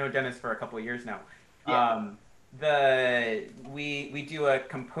 because I've known Dennis for a couple of years now. We do a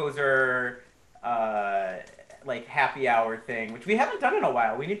composer like happy hour thing, which we haven't done in a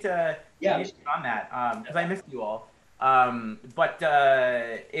while. We need to get on that because I missed you all. But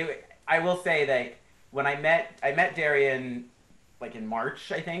I will say that when I met Darien like in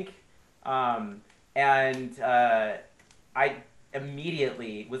March, I think, and I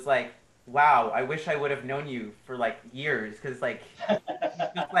immediately was like, wow, I wish I would have known you for like years, because like he's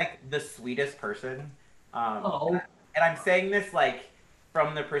just like the sweetest person. And I'm saying this like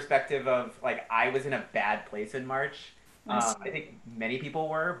from the perspective of like I was in a bad place in March. I think many people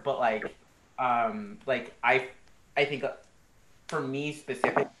were, but like I think for me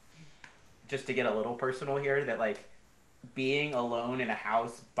specifically, just to get a little personal here, that like being alone in a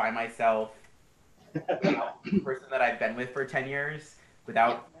house by myself, without the person that I've been with for 10 years,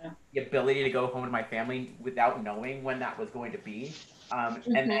 without the ability to go home to my family, without knowing when that was going to be,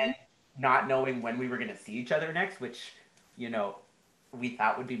 and then not knowing when we were going to see each other next, which, you know, we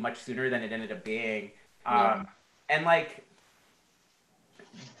thought would be much sooner than it ended up being. And like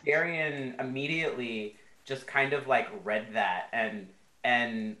Darien immediately just kind of like read that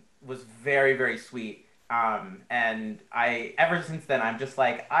and was very, very sweet. And ever since then, I'm just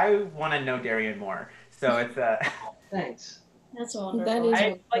like, I want to know Darien more. So it's Thanks. That's wonderful. That is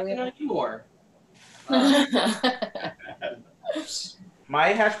I'd like to know you more. My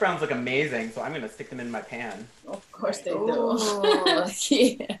hash browns look amazing, so I'm gonna stick them in my pan. Of course they do.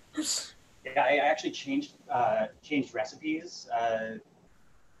 Yeah. Yeah, I actually changed recipes.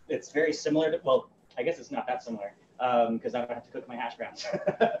 It's very similar to, well, I guess it's not that similar, because I don't have to cook my hash browns.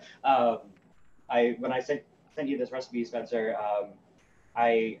 When I sent you this recipe, Spencer,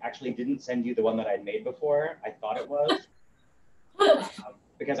 I actually didn't send you the one that I'd made before. I thought it was.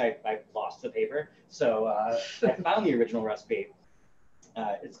 Because I lost the paper. So I found the original recipe.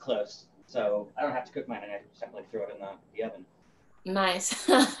 It's close. So I don't have to cook mine, and I just have to like throw it in the oven. Nice.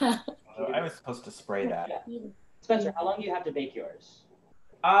 I was supposed to spray that. Yeah. Spencer, how long do you have to bake yours?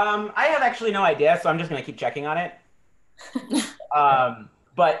 I have actually no idea, so I'm just gonna keep checking on it.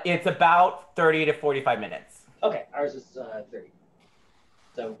 But it's about 30 to 45 minutes. Okay, ours is 30.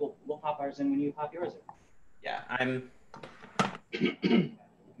 So we'll pop ours in when you pop yours in. Yeah, I'm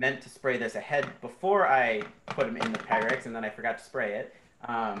meant to spray this ahead before I put them in the Pyrex, and then I forgot to spray it.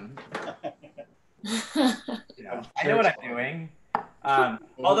 I know what I'm doing.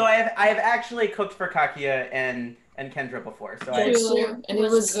 Although I have actually cooked for Kakia and Kendra before, so That's true. And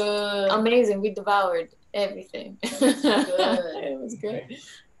it was good. amazing. We devoured everything. It was good.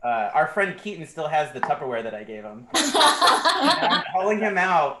 Our friend Keaton still has the Tupperware that I gave him. And I'm calling him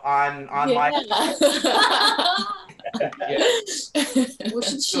out on my. We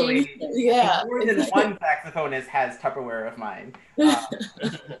should change. Yeah. More than one saxophonist has Tupperware of mine.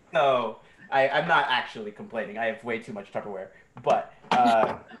 So I'm not actually complaining. I have way too much Tupperware. But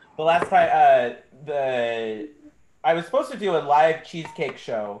the last time I was supposed to do a live cheesecake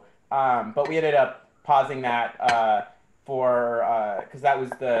show, but we ended up pausing that for because that was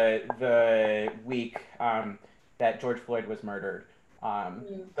the week that George Floyd was murdered.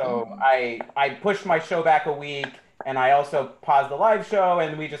 So I pushed my show back a week, and I also paused the live show,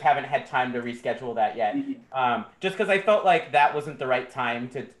 and we just haven't had time to reschedule that yet. Just because I felt like that wasn't the right time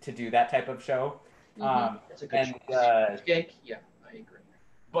to do that type of show. That's a good Yeah, I agree.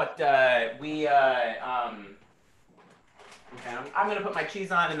 But I'm gonna put my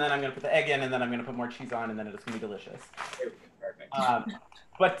cheese on, and then I'm gonna put the egg in, and then I'm gonna put more cheese on, and then it's gonna be delicious. Perfect.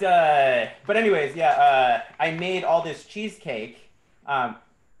 But anyways, yeah, I made all this cheesecake,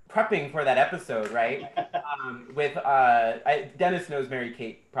 prepping for that episode, right? With Dennis knows Mary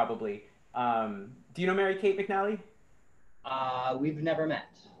Kate probably. Do you know Mary Kate McNally? We've never met.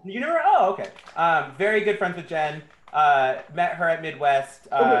 You never? Oh, okay. Very good friends with Jen. Met her at Midwest.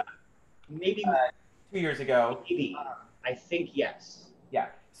 Maybe 2 years ago. Maybe. I think yes. Yeah.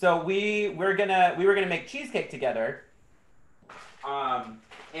 So we were gonna make cheesecake together. But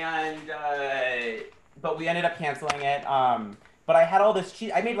we ended up canceling it. But I had all this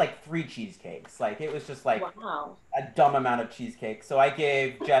cheese. I made like 3 cheesecakes. Like it was just like a dumb amount of cheesecake. So I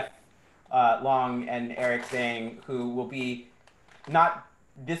gave Jeff Long and Eric Zhang, who will be not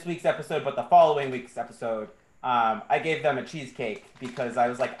this week's episode, but the following week's episode. I gave them a cheesecake because I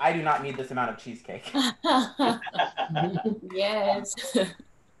was like, I do not need this amount of cheesecake. Yes.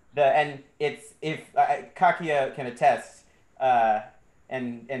 And it's if Kakia can attest, and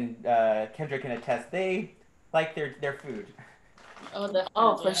Kendra can attest, they like their food.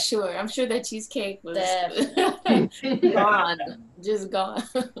 Oh, for sure. I'm sure that cheesecake was gone, just gone.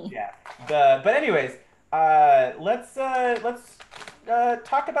 Yeah. But anyways, let's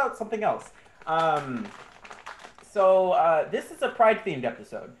talk about something else. So this is a Pride-themed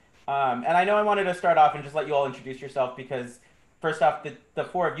episode, and I know I wanted to start off and just let you all introduce yourself because, first off, the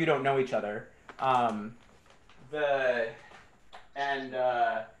 4 of you don't know each other, I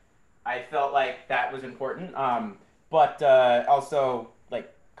felt like that was important, but also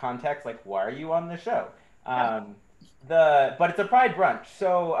like context, like why are you on the show? But it's a Pride brunch,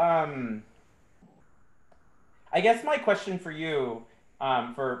 so I guess my question for you,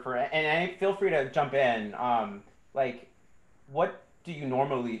 and feel free to jump in. Like, what would you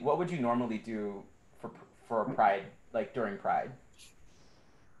normally do for Pride, like during Pride?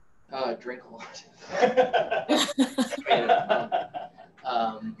 Drink a lot.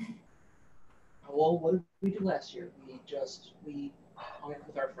 Well, what did we do last year? We hung out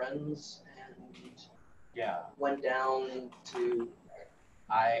with our friends and went down to.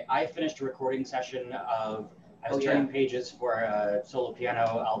 I finished a recording session of. I was turning pages for a solo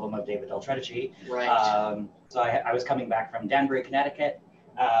piano album of David Del Tredici. Right. So I was coming back from Danbury, Connecticut,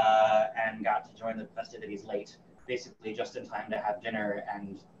 and got to join the festivities late, basically just in time to have dinner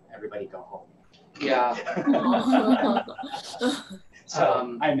and everybody go home. Yeah.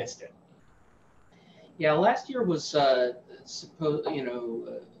 So I missed it. Yeah, last year was in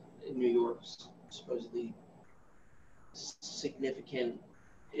New York, supposedly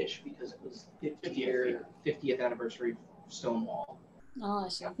significant-ish because it was 50th anniversary of Stonewall. Oh, I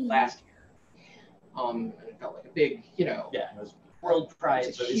see. Last year. And it felt like a big, Yeah, it was World Pride,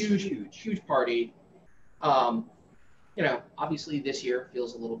 it's so a it's huge party. Obviously this year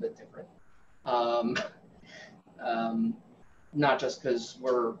feels a little bit different. Not just because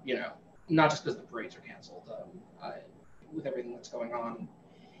the parades are canceled. With everything that's going on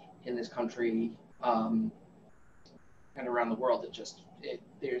in this country and around the world,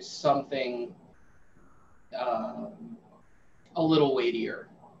 there's something a little weightier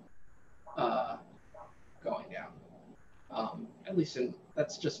going down. At least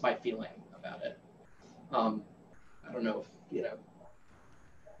that's just my feeling about it. I don't know if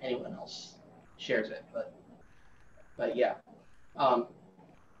anyone else shares it, but But yeah, um,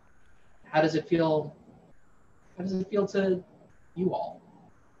 how does it feel? How does it feel to you all?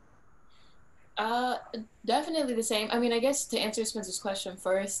 Uh, Definitely the same. I mean, I guess to answer Spencer's question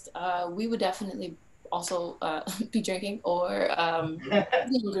first, we would definitely also be drinking or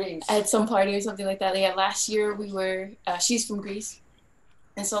Greece. at some party or something like that. Yeah, last year we were. She's from Greece,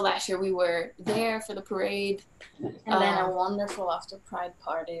 and so last year we were there for the parade. And then a wonderful after Pride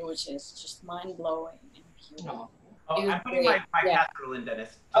party, which is just mind blowing and cute. Oh, Oh, It was I'm putting great. my Yeah. casserole in,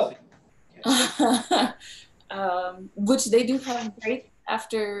 Dennis. Oh. Which they do have great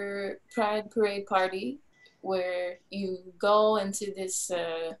after Pride parade party where you go into this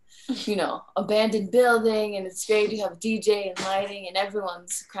abandoned building and it's great. You have DJ and lighting and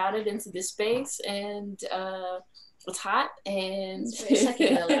everyone's crowded into this space and it's hot and It's very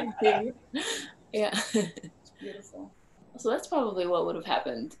psychedelic. Yeah. It's beautiful. So that's probably what would have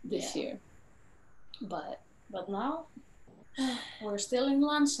happened this year. But now we're still in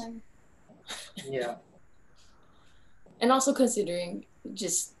Lansing. yeah. And also considering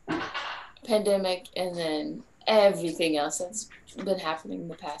just pandemic and then everything else that's been happening in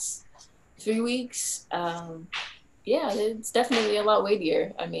the past 3 weeks, yeah, it's definitely a lot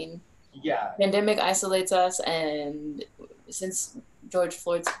weightier. I mean, Yeah. pandemic isolates us, and since George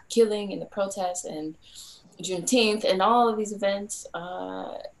Floyd's killing and the protests and Juneteenth and all of these events,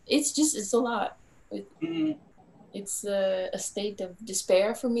 it's a lot. It's a state of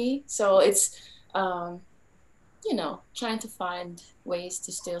despair for me. So it's trying to find ways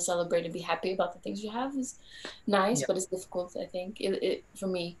to still celebrate and be happy about the things you have is nice, but it's difficult, I think, it for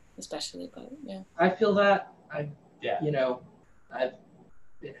me especially. But yeah, I feel that. Yeah. I've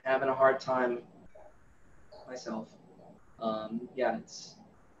been having a hard time myself. Yeah, it's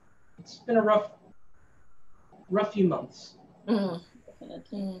been a rough few months, and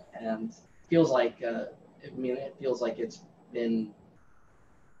feels like it feels like it's been.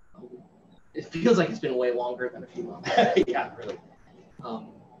 It feels like it's been way longer than a few months. Yeah, really.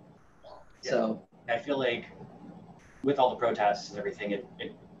 So I feel like with all the protests and everything, it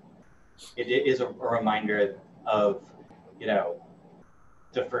is a reminder of,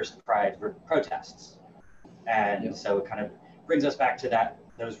 the first Pride protests. And so it kind of brings us back to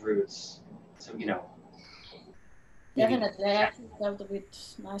those roots. So, Definitely, I actually felt a bit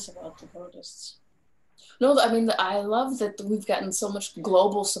nice about the protests. no, I mean, I love that we've gotten so much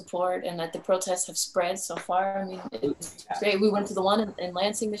global support and that the protests have spread so far. I mean, it's great. We went to the one in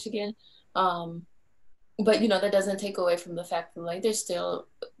Lansing, Michigan. But, that doesn't take away from the fact that, there's still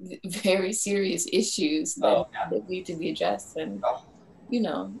very serious issues that need to be addressed. And,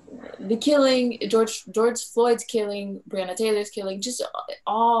 the killing, George Floyd's killing, Breonna Taylor's killing, just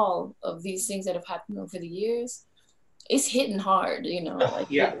all of these things that have happened over the years, it's hitting hard,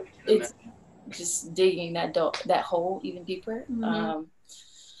 it's just digging that hole even deeper.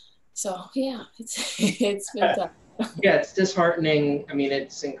 So yeah, it's been tough. Yeah, it's disheartening. I mean,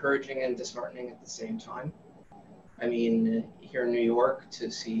 it's encouraging and disheartening at the same time. I mean, here in New York, to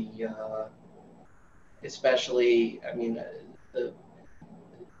see, especially, I mean, and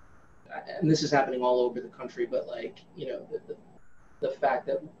this is happening all over the country, but the fact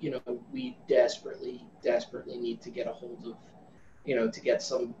that we desperately need to get a hold of, to get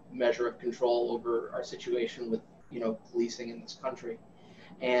some measure of control over our situation with policing in this country,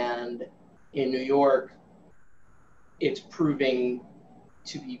 and in New York, it's proving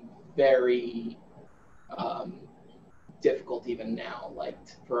to be very difficult even now,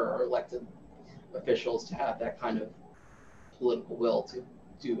 for our elected officials to have that kind of political will to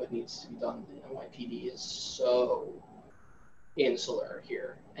do what needs to be done. The NYPD is so insular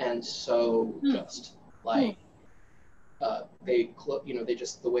here and so just they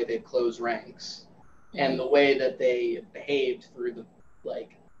just the way they close ranks and the way that they behaved through the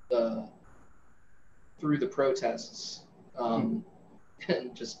protests, and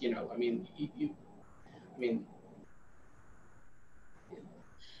just I mean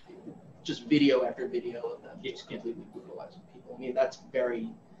just video after video of them just completely brutalizing people. I mean, that's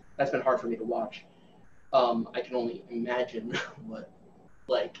been hard for me to watch. I can only imagine what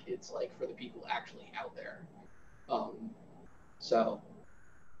it's like for the people actually out there. So,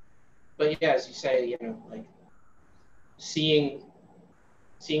 but yeah, as you say, seeing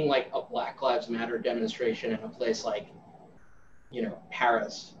a Black Lives Matter demonstration in a place like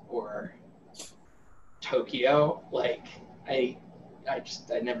Paris or Tokyo, I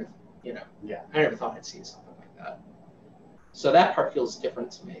never I never thought I'd see something like that. So that part feels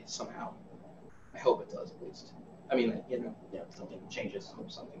different to me somehow. I hope it does, at least. I mean, something changes. I hope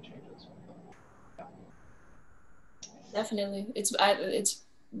something changes. Yeah. Definitely, it's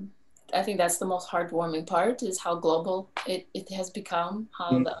I think that's the most heartwarming part, is how global it has become,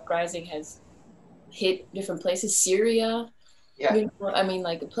 how the uprising has hit different places. Syria, Yeah. you know, I mean,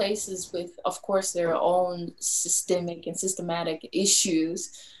 like places with, of course, their own systemic and systematic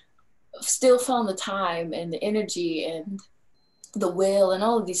issues, still found the time and the energy and the will and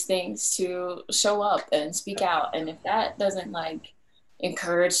all of these things to show up and speak out. And if that doesn't like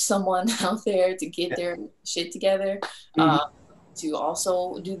encourage someone out there to get their shit together, to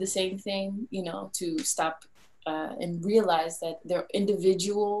also do the same thing, you know, to stop and realize that their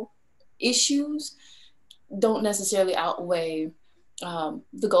individual issues don't necessarily outweigh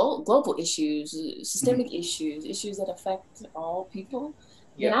the global issues, systemic issues that affect all people.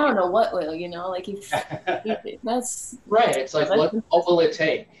 Then I don't know what will, you know, like if that's right. It's like, what will it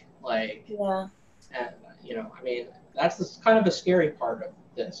take? Like, yeah. And, you know, I mean, that's kind of the scary part of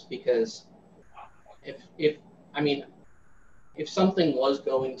this, because if something was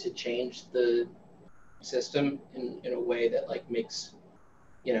going to change the system in a way that like makes,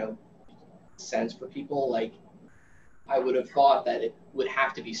 you know, sense for people, like I would have thought that it would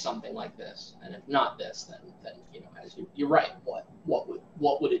have to be something like this, and if not this, then you know, as you're right,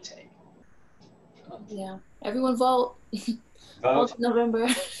 what would it take? Yeah, everyone vote. Vote. November.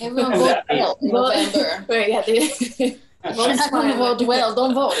 Everyone vote well. November. Right, yeah. Vote fine. Vote well.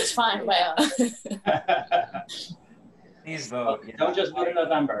 Don't vote. It's fine. Yeah. Please vote. Yeah. Don't just vote in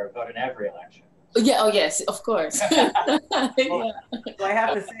November. Vote in every election. Yeah. Oh yes, of course. Yeah. So I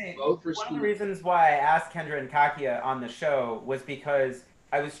have to say, one of the reasons why I asked Kendra and Kakia on the show was because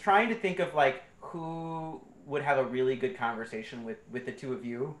I was trying to think of like who would have a really good conversation with the two of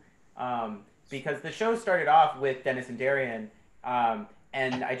you, because the show started off with Dennis and Darien, and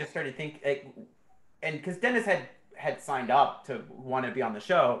I just started thinking, like, and because Dennis had signed up to want to be on the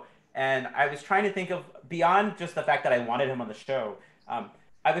show, and I was trying to think of, beyond just the fact that I wanted him on the show,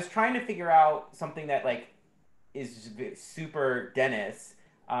 I was trying to figure out something that like is super Dennis,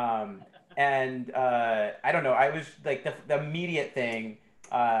 and I don't know. I was like the immediate thing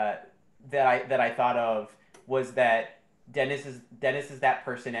that I thought of was that Dennis is that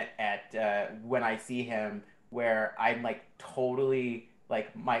person at when I see him where I'm like totally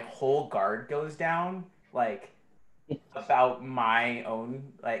like my whole guard goes down like about my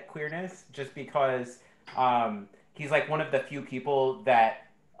own like queerness, just because he's like one of the few people that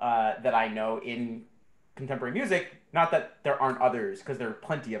that I know in contemporary music. Not that there aren't others, because there are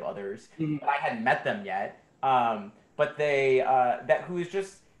plenty of others, but I hadn't met them yet. But they that who is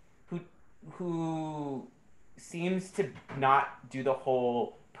just who seems to not do the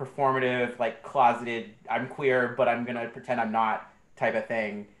whole performative, like closeted, I'm queer, but I'm gonna pretend I'm not type of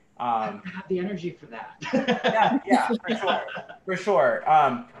thing. I don't have the energy for that. yeah, for sure.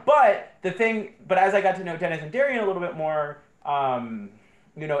 But as I got to know Dennis and Darien a little bit more,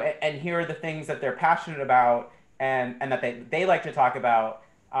 you know, and here are the things that they're passionate about and that they like to talk about.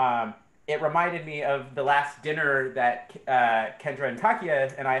 It reminded me of the last dinner that Kendra and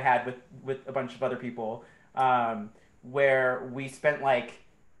Kakia and I had with a bunch of other people, where we spent like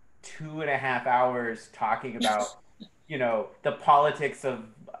 2.5 hours talking about, you know, the politics of,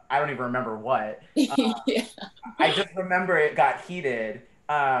 I don't even remember what. Yeah. I just remember it got heated,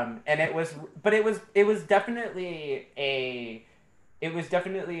 and it was definitely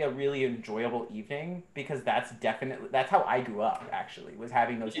a really enjoyable evening, because that's how I grew up, actually, was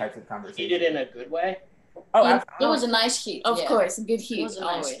having those types of conversations. Heated in a good way? Oh, absolutely. It was a nice heat. Of course, a good heat. It was a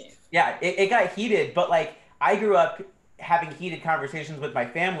nice heat. Yeah, it got heated, but like I grew up having heated conversations with my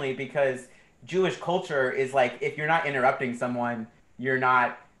family, because Jewish culture is like, if you're not interrupting someone, you're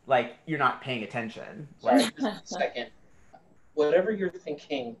not paying attention. Sorry, just a second. Whatever you're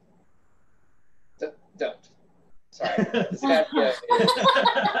thinking, don't. Sorry. This guy's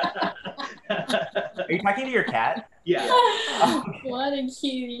Are you talking to your cat? Yeah. What a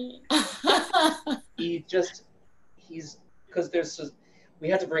cutie. We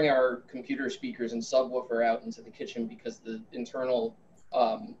had to bring our computer speakers and subwoofer out into the kitchen because the internal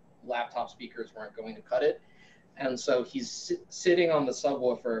laptop speakers weren't going to cut it. And so he's sitting on the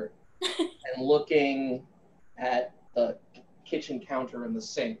subwoofer and looking at the kitchen counter and the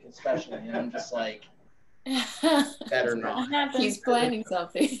sink, especially. And I'm just like, better not. He's planning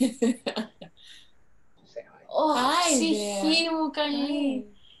something. Say hi. Oh, Hi si there. Himo kani.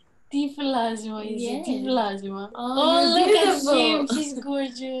 Di plasma, is it? Di Yes. plasma. Oh, look at beautiful. him. He's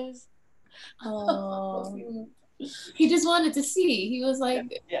gorgeous. Oh. He just wanted to see. He was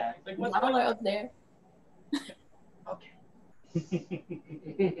like, Yeah. Like, what? y'all are up there. Okay.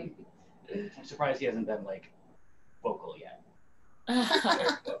 I'm surprised he hasn't been like vocal yet.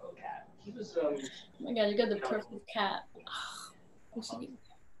 Oh Vocal cat. He was Oh my god, you got the perfect cat.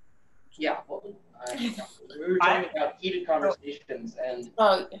 Yeah, well, we were talking about heated conversations and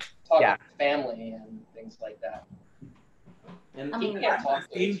Oh, talking Yeah. family and things like that. And I mean, Yeah, talk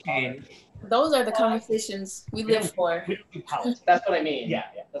to scene each other. change. those are the conversations we live for. We don't do politics. That's what I mean. Yeah.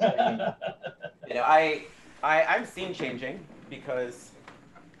 That's what I mean. You know, I'm scene changing because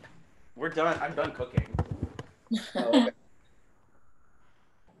we're done. I'm done cooking. Oh,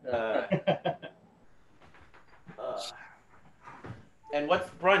 okay. Uh, and what's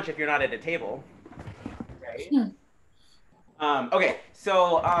brunch if you're not at a table? Right. Okay,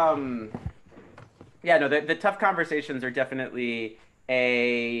 so yeah, no, the tough conversations are definitely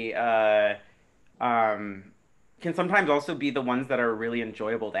can sometimes also be the ones that are really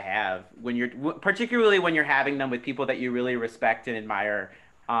enjoyable to have when particularly when you're having them with people that you really respect and admire.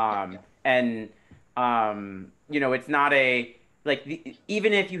 And you know, it's not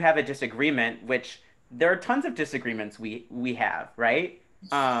even if you have a disagreement, which there are tons of disagreements we have, right?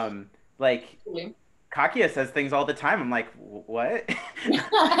 Like Kakia says things all the time. I'm like, what?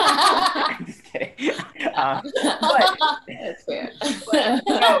 I'm just kidding. That's fair.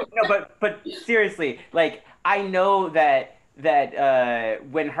 But seriously, like I know that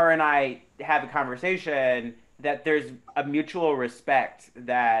when her and I have a conversation, that there's a mutual respect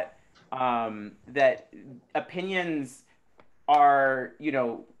that that opinions are, you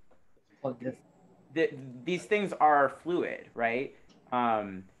know, these things are fluid, right?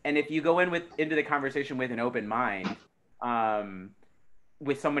 And if you go into the conversation with an open mind,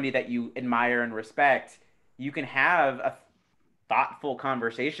 with somebody that you admire and respect, you can have a thoughtful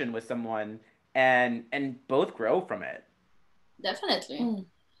conversation with someone and both grow from it. Definitely.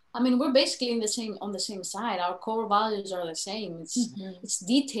 I mean, we're basically on the same side. Our core values are the same. It's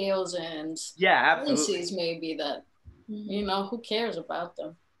details and policies maybe that you know, who cares about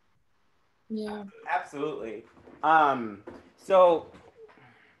them? Yeah. Absolutely. So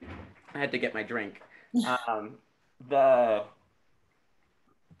I had to get my drink. The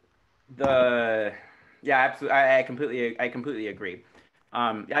yeah, absolutely. I completely agree.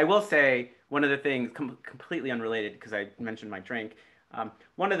 I will say one of the things completely unrelated because I mentioned my drink.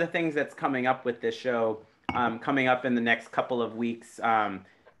 One of the things that's coming up with this show, coming up in the next couple of weeks,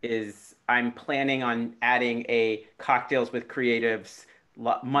 is I'm planning on adding a Cocktails with Creatives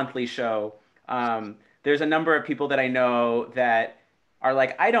monthly show. There's a number of people that I know that are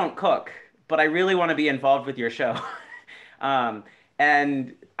like, I don't cook, but I really want to be involved with your show.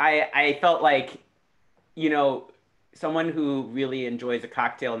 And I felt like, you know, someone who really enjoys a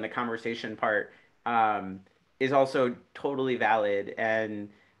cocktail and the conversation part is also totally valid. And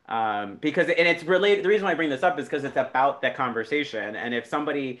because it's related, the reason why I bring this up is because it's about that conversation. And if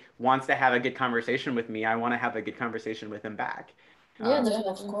somebody wants to have a good conversation with me, I want to have a good conversation with them back. Yeah,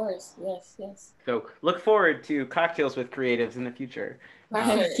 of course. Yes. So look forward to Cocktails with Creatives in the future.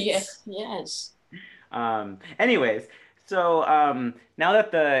 Yes. Anyways, so now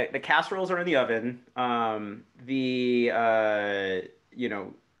that the casseroles are in the oven, you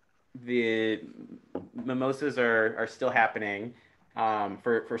know, the mimosas are still happening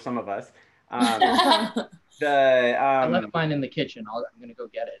for some of us. I left mine in the kitchen. I'm gonna go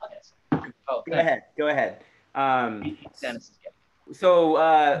get it. Yes. Oh, go ahead. Dennis is getting it. So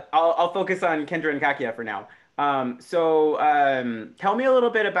I'll focus on Kendra and Kakia for now. So tell me a little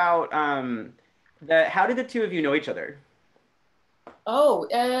bit about how did the two of you know each other? Oh,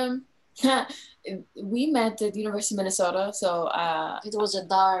 we met at the University of Minnesota. So it was a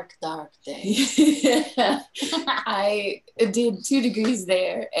dark day. I did 2 degrees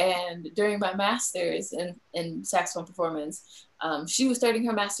there, and during my master's in saxophone performance, she was starting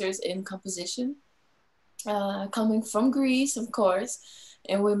her master's in composition, coming from Greece, of course.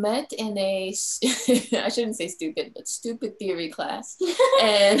 And we met in a, I shouldn't say stupid, but stupid theory class.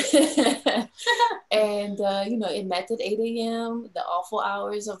 And, you know, it met at 8 a.m., the awful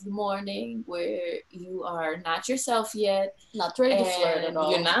hours of the morning where you are not yourself yet. Not ready to flirt at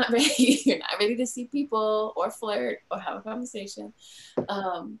all. You're not ready to see people or flirt or have a conversation.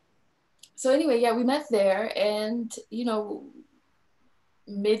 So anyway, yeah, we met there, and, you know,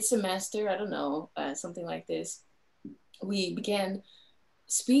 mid-semester, I don't know, something like this, we began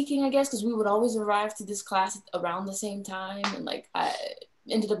speaking, I guess, because we would always arrive to this class around the same time, and like I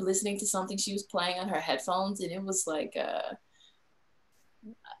ended up listening to something she was playing on her headphones, and it was like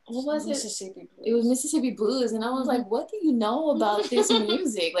what was Mississippi Blues. It was Mississippi Blues, and I was like, what do you know about this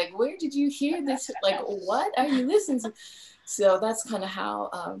music? Like, where did you hear this? Like, what are you listening to? So that's kind of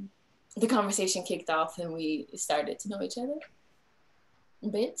how the conversation kicked off, and we started to know each other a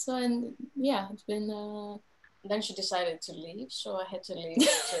bit. So, and yeah, it's been then she decided to leave, so I had to leave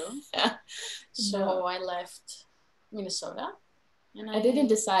too. So I left Minnesota And I didn't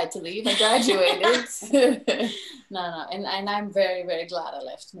decide to leave. I graduated. No. And I'm very, very glad I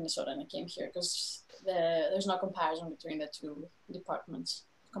left Minnesota and I came here because there's no comparison between the two departments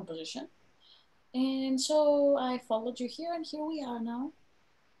of composition. And so I followed you here, and here we are now.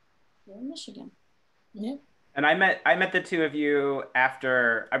 We're in Michigan. Yeah. And I met the two of you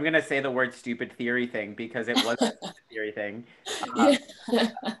after, I'm gonna say the word stupid theory thing because it was a stupid theory thing.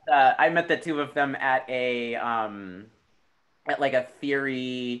 I met the two of them at like a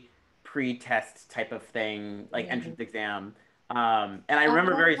theory pre-test type of thing, like entrance exam. And I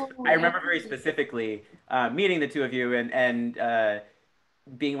remember very specifically meeting the two of you and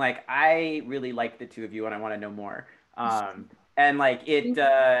being like, I really like the two of you and I want to know more. And like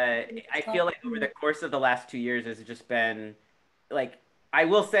I feel like over the course of the last 2 years has just been like, I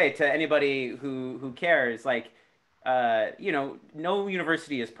will say to anybody who cares, like, no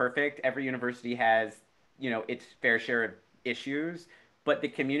university is perfect. Every university has, its fair share of issues, but the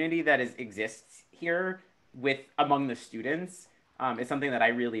community that exists here among the students is something that I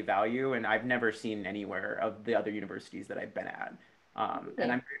really value, and I've never seen anywhere of the other universities that I've been at.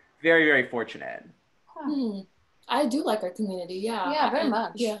 And I'm very, very fortunate. I do like our community. Yeah, very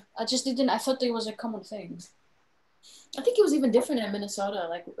much. Yeah, I thought it was a common thing. I think it was even different in Minnesota.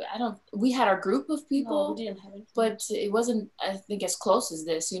 Like, we had our group of people, no, we didn't have it. But it wasn't, I think, as close as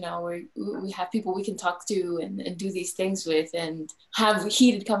this, where we have people we can talk to and do these things with and have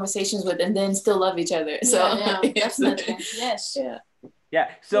heated conversations with and then still love each other. So yeah, definitely. Yes. Yeah.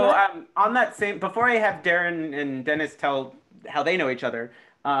 So on that same, before I have Darren and Dennis tell how they know each other,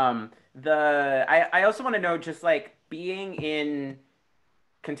 I also want to know, just like being in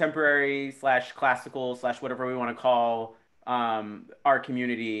contemporary / classical / whatever we want to call our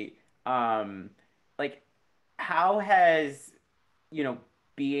community, like how has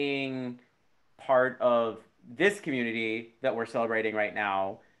being part of this community that we're celebrating right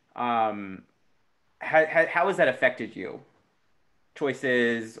now, how has that affected you?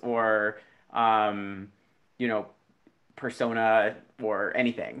 Choices or persona or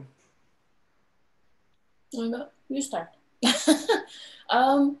anything? You start.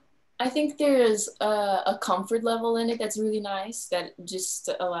 I think there's a comfort level in it that's really nice that just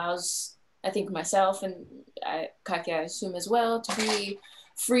allows, I think, myself and Kakia, I assume as well, to be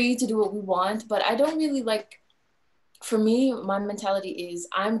free to do what we want. But I don't really for me, my mentality is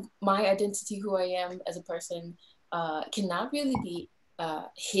my identity, who I am as a person, cannot really be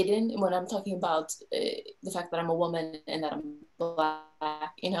hidden when I'm talking about the fact that I'm a woman and that I'm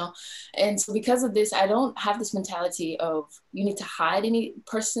Black, and so because of this, I don't have this mentality of you need to hide any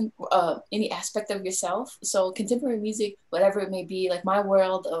person, any aspect of yourself. So contemporary music, whatever it may be, like my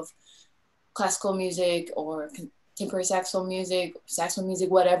world of classical music or contemporary saxophone music,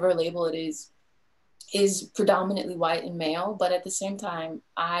 whatever label it is predominantly white and male, but at the same time,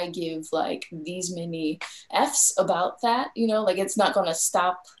 I give like these many F's about that, like it's not gonna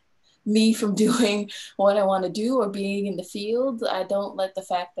stop me from doing what I want to do or being in the field. I don't let the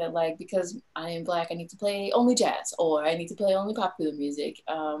fact that because I am Black, I need to play only jazz or I need to play only popular music.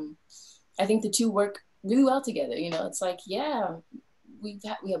 I think the two work really well together. It's like, we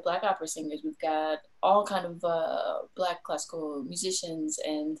have Black opera singers, we've got all kind of Black classical musicians,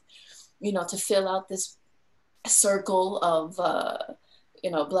 and to fill out this circle of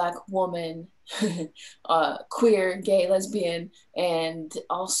Black woman, queer, gay, lesbian, and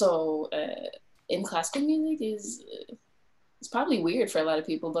also in classical music is it's probably weird for a lot of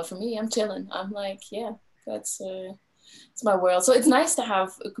people, but for me, I'm chilling. I'm like, that's it's my world. So it's nice to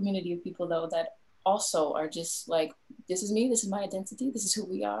have a community of people though that also are just like, this is me, this is my identity, this is who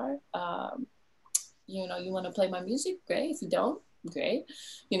we are. You want to play my music, great. If you don't, great.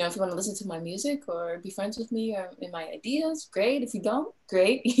 If you want to listen to my music or be friends with me or in my ideas, great. If you don't,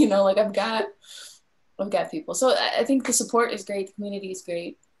 great. I've got people. So I think the support is great. The community is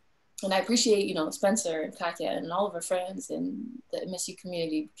great. And I appreciate, Spencer and Kakia and all of our friends in the MSU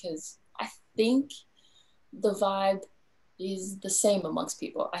community, because I think the vibe is the same amongst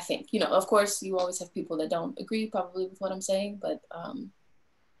people. I think, of course, you always have people that don't agree probably with what I'm saying, but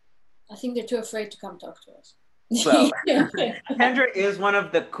I think they're too afraid to come talk to us. Well, Kendra is one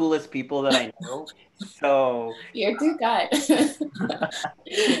of the coolest people that I know. So you're too kind. So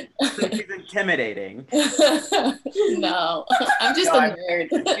she's intimidating. No, I'm just a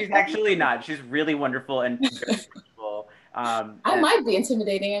nerd. She's actually not. She's really wonderful and very beautiful. I might be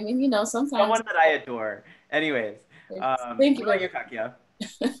intimidating. I mean, sometimes. Someone that I adore. Anyways, thank you. What about you, Kakia?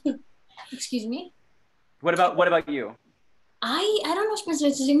 Excuse me? What about you? I don't know, Spencer.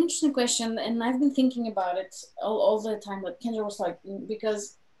 It's an interesting question, and I've been thinking about it all the time. But Kendra was like,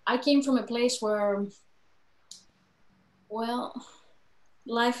 because I came from a place where, well,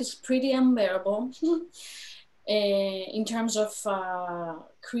 life is pretty unbearable in terms of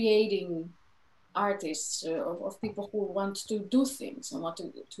creating artists, of people who want to do things and want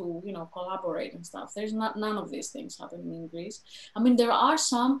to collaborate and stuff. There's none of these things happening in Greece. I mean, there are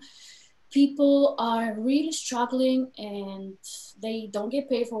some people are really struggling and they don't get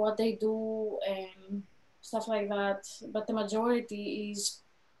paid for what they do and stuff like that, but the majority is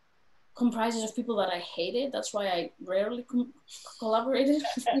comprises of people that I hated. That's why I rarely collaborated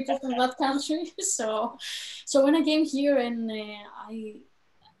with people from that country. So when I came here and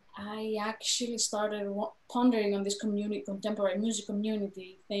I actually started pondering on this contemporary music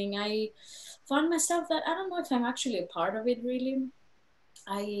community thing, I found myself that I don't know if I'm actually a part of it really.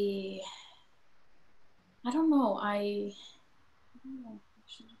 I don't know. I don't know,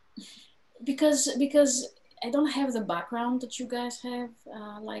 actually. because I don't have the background that you guys have.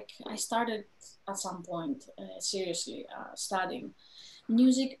 Like I started at some point seriously studying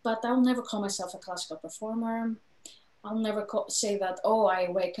music, but I'll never call myself a classical performer. I'll never say that, oh, I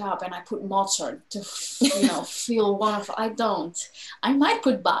wake up and I put Mozart to, feel wonderful. I don't. I might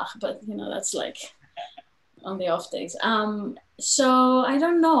put Bach, but, that's like on the off days. So I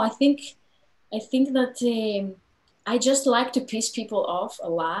don't know. I think that I just like to piss people off a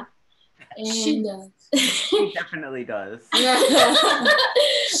lot. And she does. She definitely does.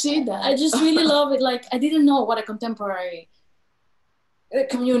 She does. I just really love it. Like, I didn't know what a contemporary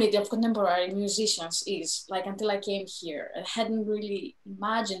community of contemporary musicians is, like, until I came here. I hadn't really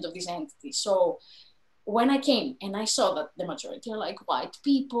imagined of this entity. So when I came and I saw that the majority are like white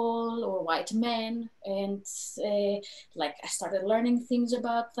people or white men, and like I started learning things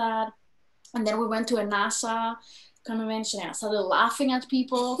about that. And then we went to a NASA convention and I started laughing at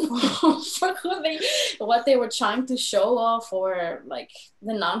people for what they were trying to show off, or like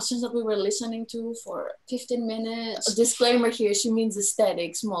the nonsense that we were listening to for 15 minutes. A disclaimer here, she means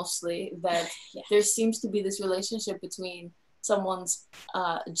aesthetics mostly, that there seems to be this relationship between someone's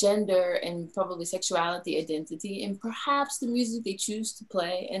gender and probably sexuality identity and perhaps the music they choose to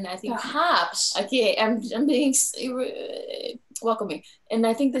play. And I think perhaps, okay, I'm being welcoming, and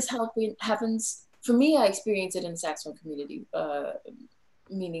I think this happens for me. I experience it in the saxophone community,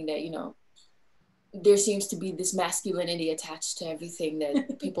 meaning that there seems to be this masculinity attached to everything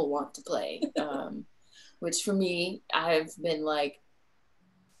that people want to play, which for me, I've been like,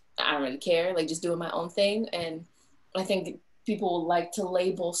 I don't really care, like just doing my own thing. And I think people like to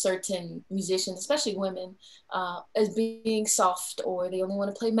label certain musicians, especially women, as being soft, or they only want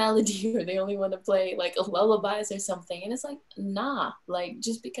to play melody, or they only want to play like lullabies or something. And it's like, nah, like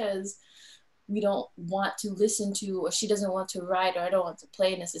just because we don't want to listen to, or she doesn't want to write, or I don't want to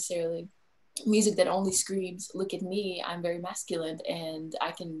play necessarily music that only screams, look at me, I'm very masculine and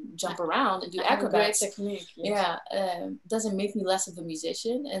I can jump around and do acrobats. Great technique. Yes. Yeah, doesn't make me less of a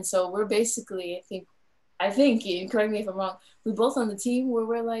musician. And so we're basically, I think, and correct me if I'm wrong, we both on the team where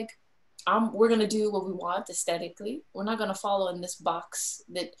we're like, we're gonna do what we want aesthetically. We're not gonna follow in this box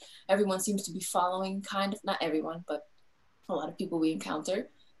that everyone seems to be following, kind of, not everyone, but a lot of people we encounter,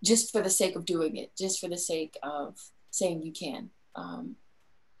 just for the sake of doing it, just for the sake of saying you can.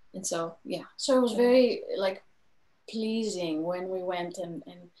 And so, yeah. So it was very like pleasing when we went and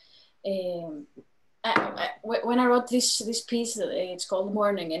when I wrote this piece, it's called The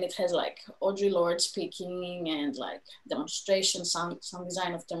Morning, and it has like Audre Lorde speaking and like demonstrations, some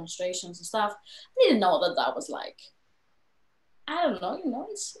design of demonstrations and stuff. I didn't know that was like, I don't know,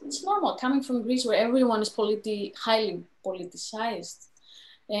 it's normal coming from Greece where everyone is highly politicized.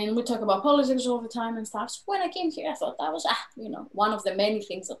 And we talk about politics all the time and stuff. So when I came here, I thought that was, one of the many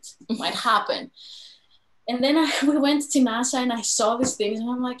things that might happen. And then we went to NASA and I saw these things and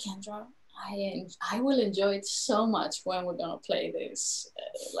I'm like, Kendra, I will enjoy it so much when we're gonna play this.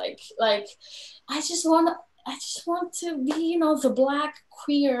 Like I just want to be, the Black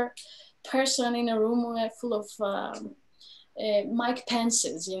queer person in a room full of Mike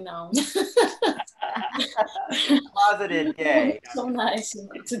Pences, Closeted gay. So nice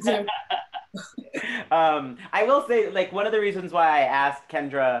to do. I will say, like, one of the reasons why I asked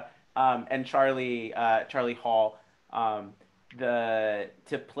Kendra and Charlie Hall if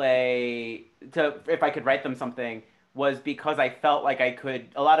I could write them something, was because I felt like I could.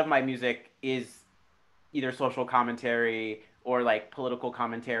 A lot of my music is either social commentary or like political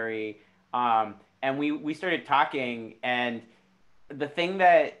commentary, and we started talking, and the thing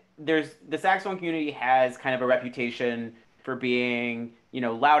that the saxophone community has kind of a reputation for being,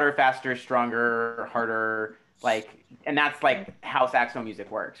 louder, faster, stronger, harder, like, and that's like how saxophone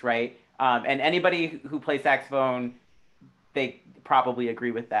music works, right? And anybody who plays saxophone, they probably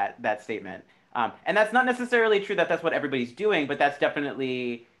agree with that statement. And that's not necessarily true that that's what everybody's doing, but that's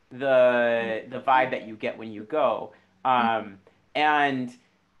definitely the vibe that you get when you go. And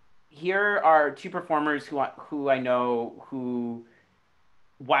here are two performers who I know who,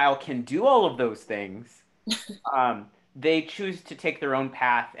 while can do all of those things, they choose to take their own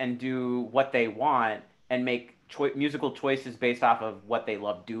path and do what they want and make musical choices based off of what they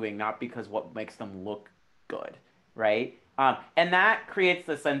love doing, not because what makes them look good, right? And that creates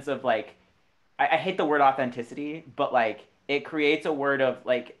the sense of like, I hate the word authenticity, but like it creates a word of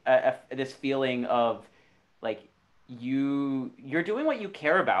like this feeling of like you're doing what you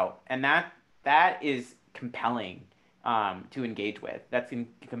care about, and that is compelling to engage with. That's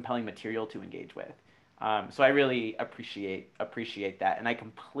compelling material to engage with. So I really appreciate that, and I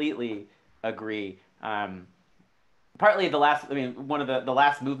completely agree. Partly one of the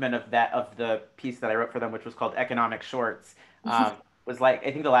last movement of the piece that I wrote for them, which was called Economic Shorts, was like,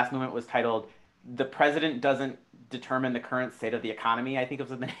 I think the last movement was titled "The President Doesn't Determine the Current State of the Economy." I think it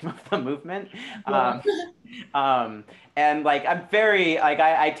was the name of the movement. And like I'm very like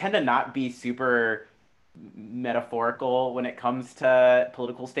I tend to not be super metaphorical when it comes to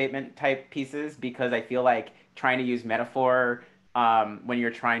political statement type pieces, because I feel like trying to use metaphor when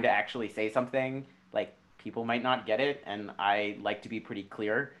you're trying to actually say something, like people might not get it, and I like to be pretty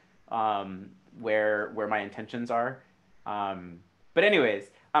clear where my intentions are. But anyways,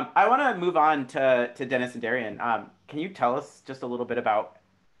 I want to move on to Dennis and Darien. Can you tell us just a little bit about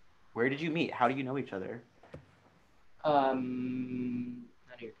where did you meet? How do you know each other? None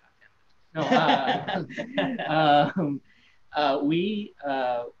of your goddamn business. No. We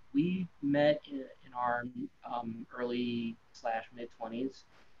met in our early / mid 20s, which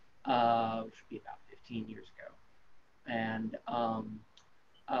would be about 15 years ago, and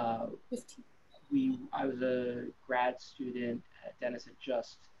 15. I was a grad student. Dennis had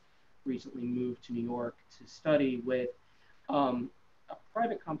just recently moved to New York to study with a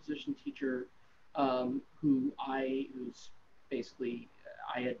private composition teacher who's basically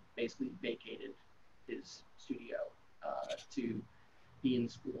I had basically vacated his studio to be in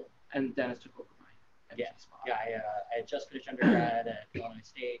school, and Dennis took over my MC spot. Yeah, I had just finished undergrad at Illinois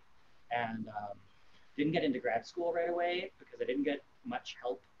State, and didn't get into grad school right away because I didn't get much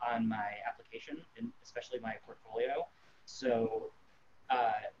help on my application, and especially my portfolio. So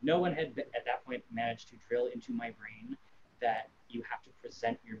no one had at that point managed to drill into my brain that you have to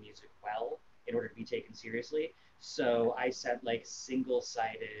present your music well in order to be taken seriously. So I sent like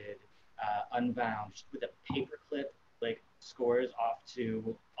single-sided, unbound, with a paperclip like scores off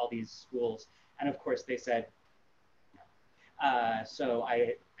to all these schools, and of course they said no. So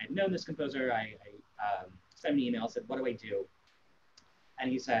I had known this composer. I sent him an email, said, "What do I do?" And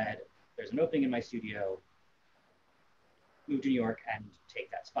he said, "There's an opening in my studio. Move to New York and take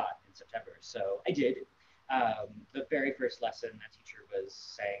that spot in September." So I did. The very first lesson, that teacher was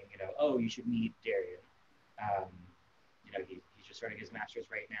saying, "Oh, you should meet Darien. He's just starting his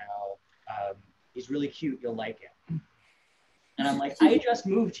master's right now. He's really cute. You'll like him." And I'm like, I just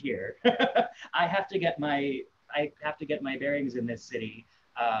moved here. I have to get my bearings in this city.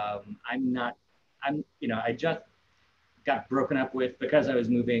 I just got broken up with because I was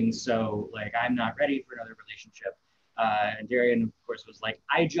moving, so like I'm not ready for another relationship. And Darien, of course, was like,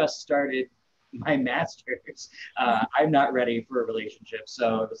 I just started my master's. I'm not ready for a relationship.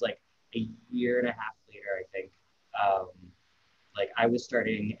 So it was like a year and a half later, I think. Like I was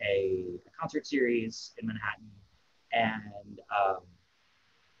starting a concert series in Manhattan, and I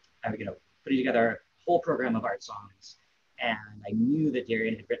putting together a whole program of art songs. And I knew that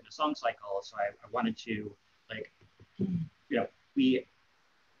Darien had written a song cycle, so I wanted to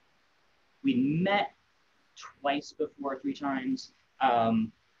we met twice before, 3 times.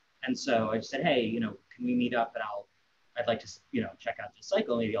 And so I just said, hey, can we meet up, and I'd like to, check out this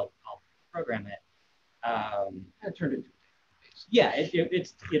cycle. Maybe I'll program it. It turned into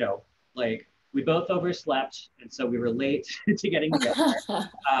it's like we both overslept, and so we were late to getting together.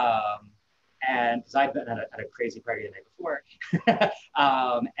 And because I'd been at a crazy party the night before,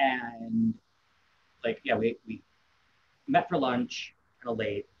 and we met for lunch kind of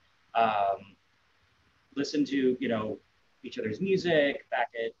late, listened to each other's music back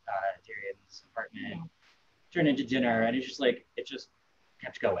at Darien's apartment, turned into dinner, and it just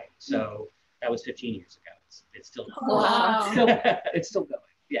kept going. So that was 15 years ago. It's still going. Wow. It's still going.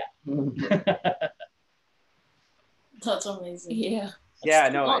 Yeah. That's amazing. Yeah. Yeah,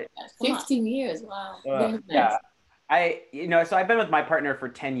 no. 15 years. Wow. Yeah. So I've been with my partner for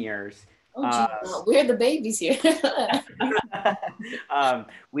 10 years. Oh, geez, we're the babies here.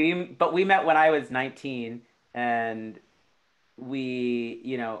 We met when I was 19, and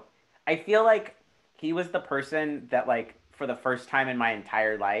I I feel like he was the person that like for the first time in my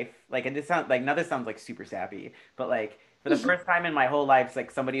entire life, like, and this sounds like, now this sounds like super sappy, but like for the first time in my whole life, it's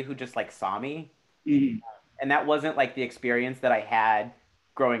like somebody who just like saw me, and that wasn't like the experience that I had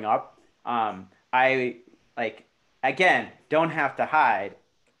growing up. I like, again, don't have to hide.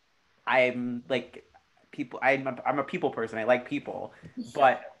 I'm like people. I'm a people person. I like people,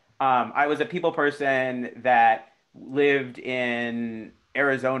 but I was a people person that lived in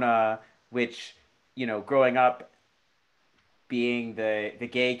Arizona, which, you know, growing up being the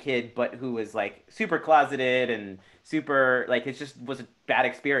gay kid, but who was like super closeted and super like, it just was a bad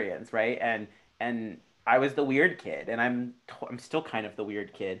experience, right? And I was the weird kid, and I'm still kind of the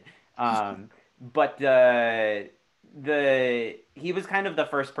weird kid. But the he was kind of the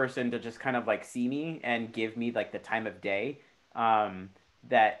first person to just kind of like see me and give me like the time of day,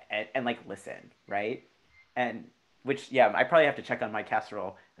 that and like listen, right? And which, yeah, I probably have to check on my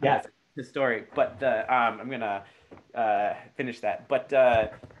casserole. Yeah. The story, but I'm gonna finish that. But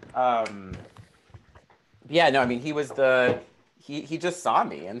yeah, no, I mean, he just saw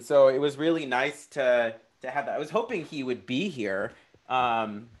me, and so it was really nice to have that. I was hoping he would be here,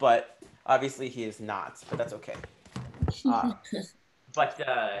 but obviously he is not. But that's okay. But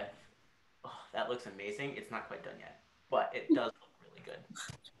oh, that looks amazing. It's not quite done yet, but it does look really good.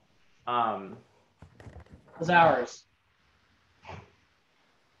 How's ours?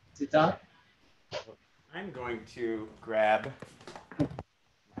 Is it done? I'm going to grab my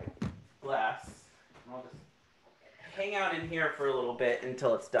glass. I'll just hang out in here for a little bit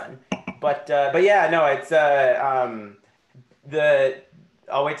until it's done. But yeah, no, it's the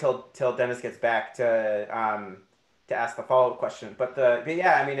I'll wait till Dennis gets back to ask the follow-up question. But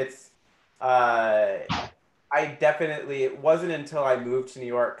yeah, I mean, it's I definitely, it wasn't until I moved to New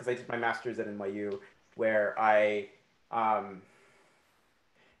York, because I did my master's at NYU, where I um,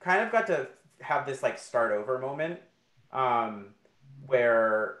 kind of got to have this like start over moment, um,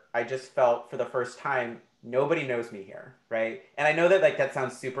 where I just felt for the first time nobody knows me here, right? And I know that like that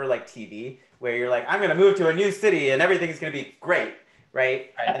sounds super like TV, where you're like, I'm gonna move to a new city and everything's gonna be great,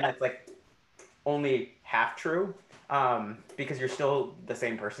 right? And that's like only half true, because you're still the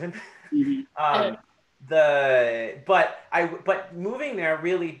same person. um, but moving there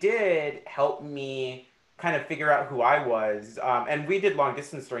really did help me kind of figure out who I was. And we did long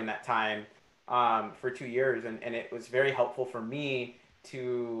distance during that time, for 2 years, and it was very helpful for me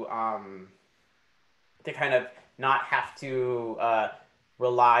to kind of not have to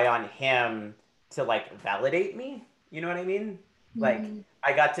rely on him to like validate me. You know what I mean? Like,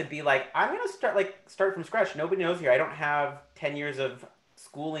 I got to be like, I'm gonna start from scratch. Nobody knows here. I don't have 10 years of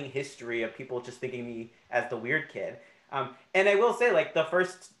schooling history of people just thinking me as the weird kid. And I will say, like, the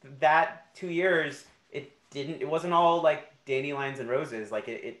first that 2 years, it wasn't all like dandelions and roses. Like,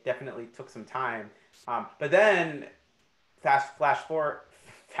 it definitely took some time. But then fast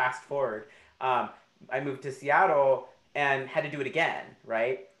forward, um, I moved to Seattle and had to do it again,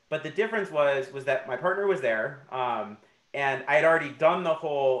 right? But the difference was that my partner was there, and I had already done the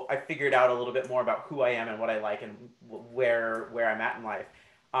whole. I figured out a little bit more about who I am and what I like and where I'm at in life,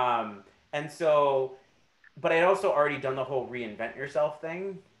 and so. But I'd also already done the whole reinvent yourself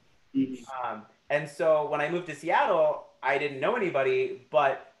thing, and so when I moved to Seattle, I didn't know anybody,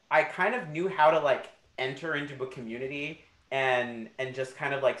 but I kind of knew how to like enter into a community and just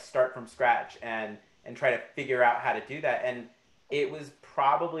kind of like start from scratch and try to figure out how to do that. And it was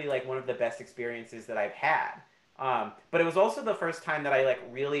probably like one of the best experiences that I've had. But it was also the first time that I like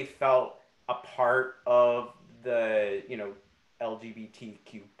really felt a part of the, you know,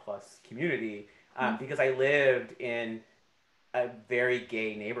 LGBTQ plus community, because I lived in a very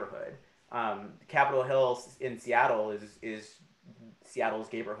gay neighborhood. Capitol Hill in Seattle is Seattle's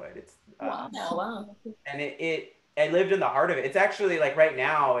gayborhood. It's Wow. and I lived in the heart of it. It's actually like right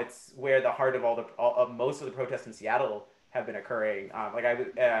now, it's where the heart of of most of the protests in Seattle have been occurring. Like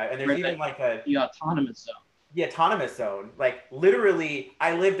and there's even like the autonomous zone. The autonomous zone. Like literally,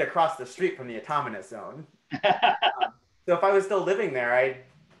 I lived across the street from the autonomous zone. So if I was still living there,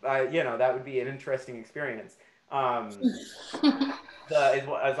 you know, that would be an interesting experience. Is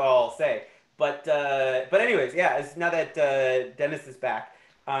all I'll say. But anyways, yeah. Now that Dennis is back,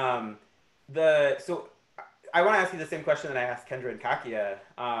 so I want to ask you the same question that I asked Kendra and Kakia.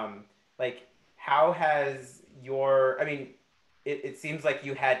 Like, how has your? I mean, it seems like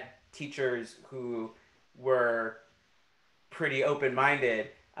you had teachers who were pretty open-minded.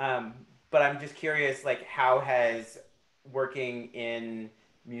 But I'm just curious, like, how has working in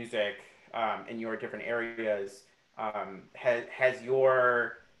music, in your different areas, has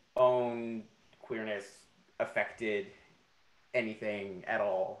your own queerness affected anything at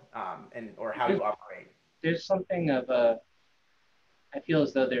all, and or how you operate? There's something of a, I feel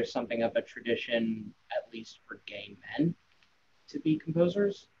as though there's something of a tradition, at least for gay men, to be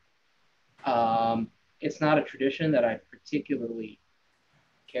composers. It's not a tradition that I particularly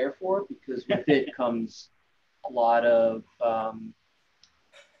care for, because with it comes a lot of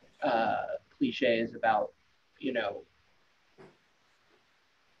cliches about, you know,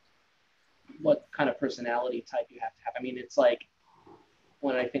 what kind of personality type you have to have. I mean, it's like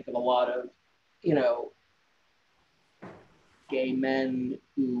when I think of a lot of, you know, gay men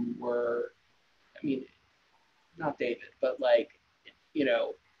who were, I mean, not David, but like, you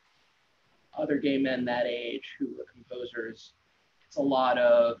know, other gay men that age who were composers, it's a lot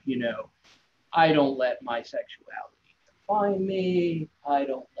of, you know, I don't let my sexuality define me. I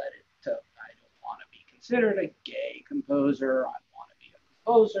don't want to be considered a gay composer. I want to be a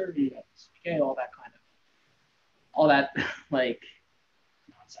composer. You know, gay, all that kind of, all that like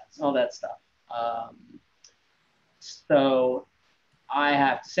nonsense, all that stuff. So I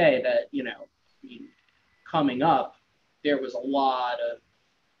have to say that, you know, I mean, coming up, there was a lot of,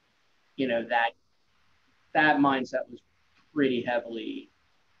 you know, that mindset was pretty heavily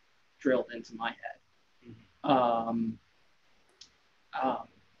drilled into my head.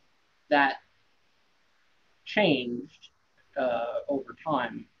 That changed over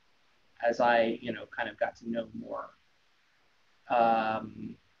time as I, you know, kind of got to know more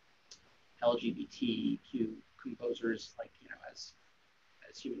LGBTQ composers, like, you know, as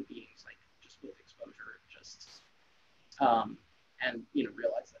human beings, like just with exposure, just and, you know,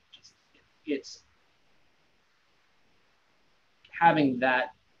 realize that just it's having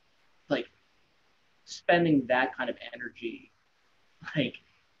that, like, spending that kind of energy, like,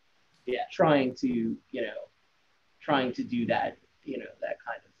 yeah, trying to do that, you know, that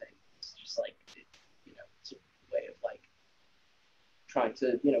kind of thing. It's just like, you know, it's a way of like trying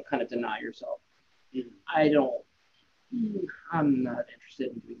to, you know, kind of deny yourself. I'm not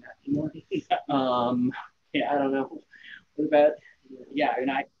interested in doing that anymore. Yeah, I don't know. What about? Yeah, I mean,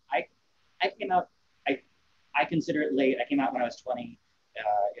 I came out. I consider it late. I came out when I was 20.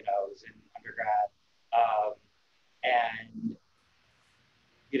 You know, I was in undergrad, and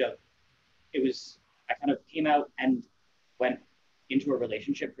you know, it was. I kind of came out and went into a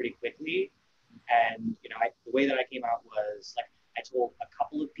relationship pretty quickly, and you know, the way that I came out was like I told a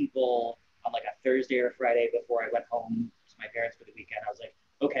couple of people on like a Thursday or Friday before I went home to my parents for the weekend. I was like,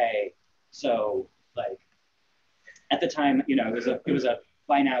 okay, so like at the time, you know, it was a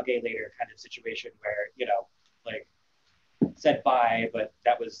buy now, gay later kind of situation where, you know, like said bye, but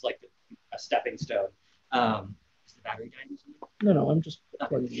that was like a stepping stone. Is the battery dying or something? No, I'm just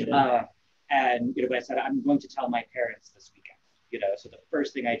plugging it in. And you know, but I said I'm going to tell my parents this weekend. You know, so the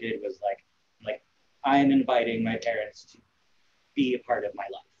first thing I did was like I'm inviting my parents to be a part of my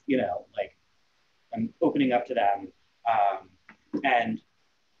life. You know, like I'm opening up to them, and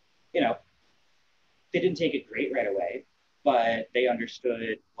you know, they didn't take it great right away, but they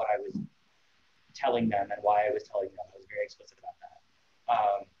understood what I was telling them and why I was telling them. I was very explicit about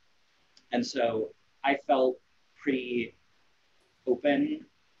that. And so I felt pretty open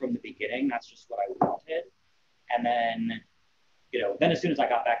from the beginning. That's just what I wanted. And then, you know, then as soon as I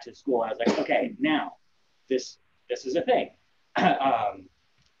got back to school, I was like, okay, now this is a thing.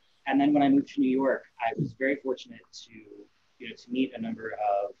 And then when I moved to New York, I was very fortunate to, you know, to meet a number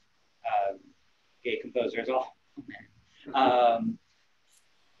of gay composers, all men, I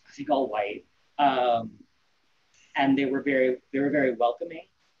think all white, and they were very welcoming,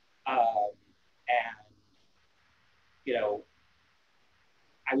 and you know,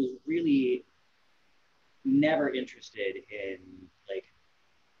 I was really never interested in like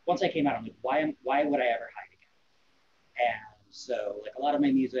once I came out, I'm like, why would I ever hide again? And so like a lot of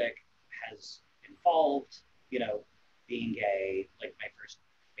my music has involved, you know, being gay. Like my first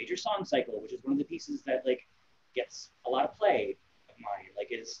major song cycle, which is one of the pieces that like gets a lot of play of mine, like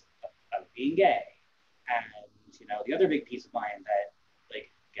is of being gay. And you know, the other big piece of mine that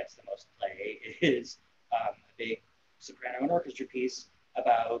like gets the most play is a big soprano and orchestra piece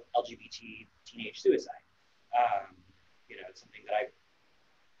about LGBT teenage suicide. You know, it's something that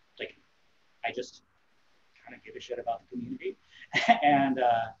I just kind of give a shit about the community. And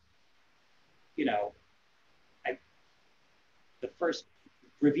you know, the first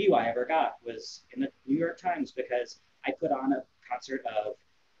review I ever got was in the New York Times because I put on a concert of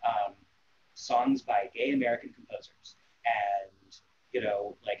songs by gay American composers. And, you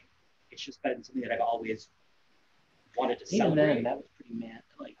know, like, it's just been something that I've always wanted to celebrate. Even then, that was pretty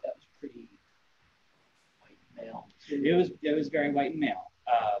that was pretty white and male. It was very white and male.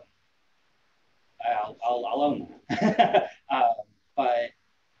 I'll own that. But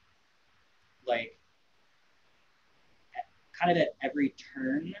like, kind of at every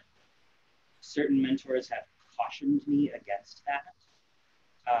turn, certain mentors have cautioned me against that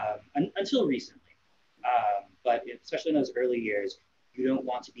until recently. But especially in those early years, you don't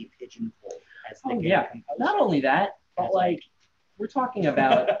want to be pigeonholed as the gay composer. Not only that, but like we're talking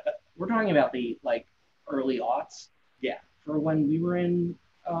about the like early aughts. Yeah. For when we were in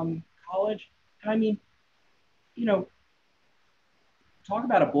college. And I mean, you know, talk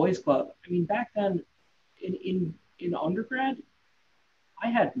about a boys' club. I mean, back then in undergrad, I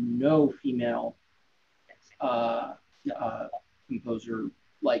had no female composer.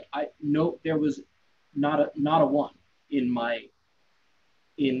 Like there was not a one in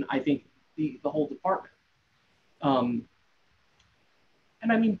I think the whole department. And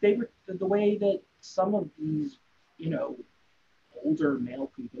I mean, they were the way that some of these, older male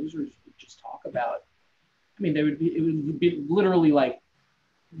composers would just talk about. I mean, it would be literally like,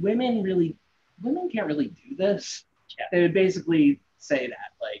 women can't really do this. Yeah. They would basically say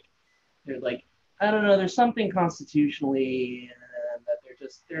that, like, they're like, I don't know, there's something constitutionally that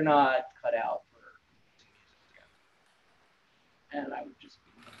they're not cut out for music. And I would just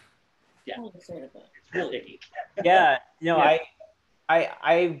it's real icky. Yeah, Yeah.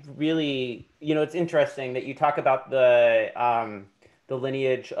 I really, it's interesting that you talk about the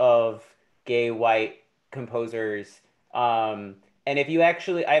lineage of gay white composers. And if you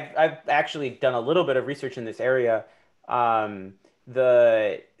actually, I've actually done a little bit of research in this area.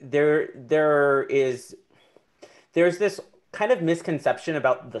 There's this kind of misconception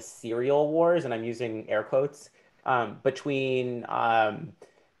about the serial wars, and I'm using air quotes, between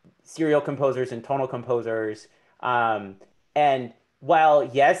serial composers and tonal composers. And while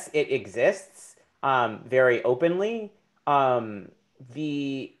yes, it exists very openly,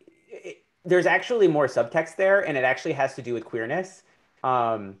 the there's actually more subtext there, and it actually has to do with queerness.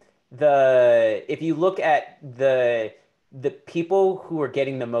 If you look at the people who are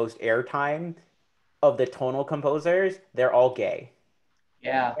getting the most airtime of the tonal composers, they're all gay.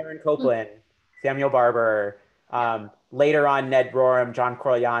 Yeah. Aaron Copland, Samuel Barber, later on Ned Rorem, John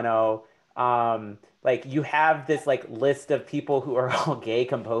Corigliano. Like you have this like list of people who are all gay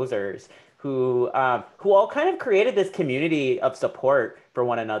composers who all kind of created this community of support for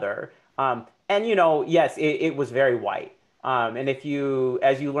one another. And yes, it was very white. And as you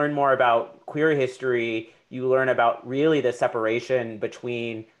learn more about queer history, you learn about really the separation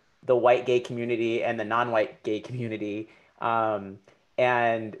between the white gay community and the non-white gay community.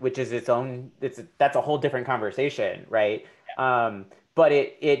 And which is that's a whole different conversation, right? But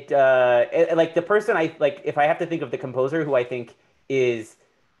like the person if I have to think of the composer who I think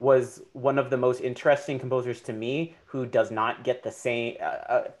was one of the most interesting composers to me, who does not get the same,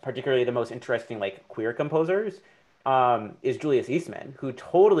 particularly the most interesting like queer composers, is Julius Eastman, who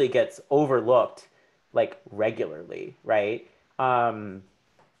totally gets overlooked like regularly, right?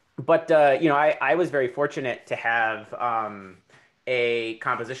 But I was very fortunate to have a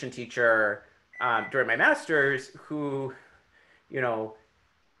composition teacher during my master's who,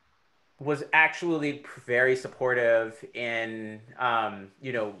 was actually very supportive in,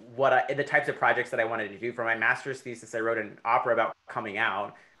 the types of projects that I wanted to do. For my master's thesis, I wrote an opera about coming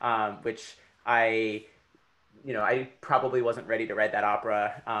out, which I probably wasn't ready to write that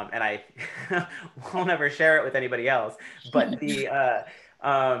opera, and I will never share it with anybody else. But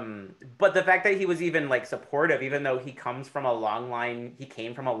but the fact that he was even like supportive, even though he came from a long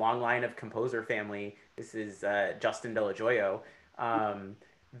line of composer family. This is Justin Della Gioio.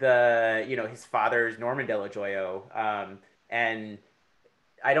 His father's Norman Della Gioio, and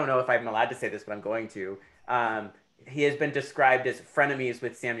I don't know if I'm allowed to say this, but I'm going to. He has been described as frenemies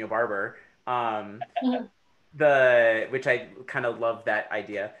with Samuel Barber, which I kind of love that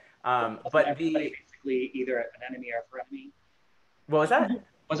idea. But basically either an enemy or a frenemy. What was that?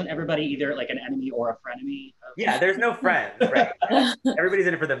 Wasn't everybody either like an enemy or a frenemy? Yeah, there's no friends, right? Everybody's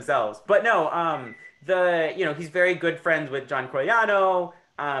in it for themselves. But no, he's very good friends with John Corigliano.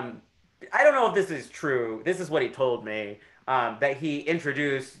 I don't know if this is true. This is what he told me, that he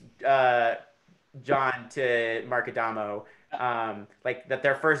introduced John to Mark Adamo, like that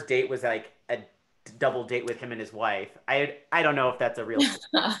their first date was like a double date with him and his wife. I don't know if that's a real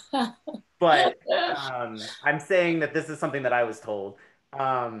but I'm saying that this is something that I was told.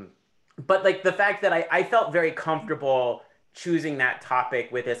 But like the fact that I felt very comfortable choosing that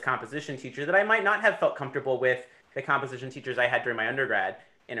topic with his composition teacher that I might not have felt comfortable with the composition teachers I had during my undergrad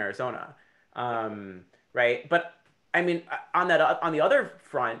in Arizona. Right. But I mean, on the other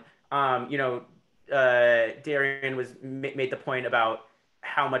front, Darien made the point about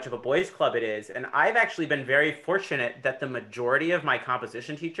how much of a boys' club it is. And I've actually been very fortunate that the majority of my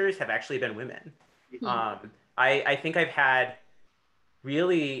composition teachers have actually been women. I think I've had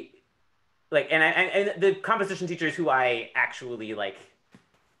really like, and the composition teachers who I actually like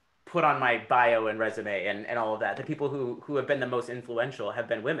put on my bio and resume and all of that, the people who have been the most influential have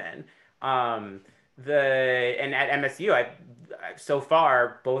been women. Um, and at MSU, I so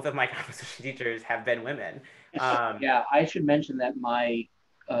far both of my composition teachers have been women. Yeah, I should mention that my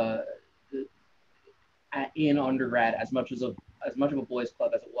in undergrad, as much of a boys'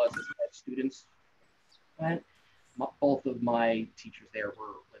 club as it was as my students went, both of my teachers there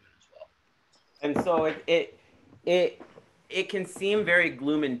were women as well. And so it can seem very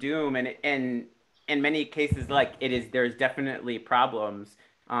gloom and doom, and in many cases, like it is, there's definitely problems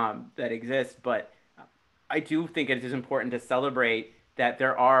that exist, but I do think it is important to celebrate that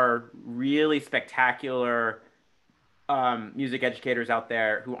there are really spectacular music educators out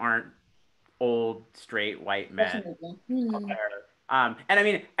there who aren't old straight white men. And I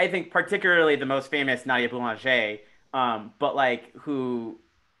mean, I think particularly the most famous Nadia Boulanger, but like who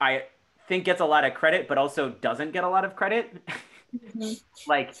I think gets a lot of credit, but also doesn't get a lot of credit.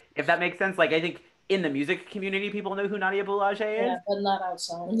 Like, if that makes sense. Like, I think in the music community, people know who Nadia Boulanger is, yeah, but not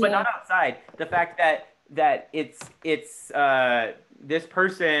outside. but not outside. The fact that it's this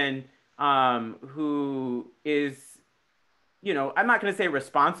person who is, you know, I'm not going to say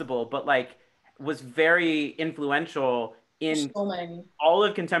responsible, but like was very influential in so all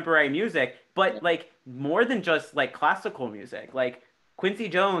of contemporary music, but like more than just like classical music. Like Quincy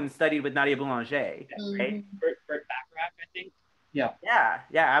Jones studied with Nadia Boulanger, right? Burt Bacharach, I think. Yeah,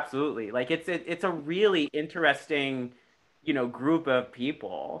 absolutely. Like it's a really interesting, you know, group of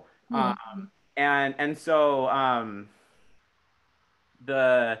people, and so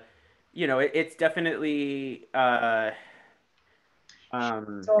the, you know, it's definitely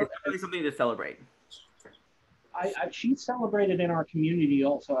it's definitely something to celebrate. She's celebrated in our community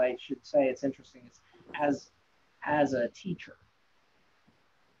also. I should say it's interesting as a teacher,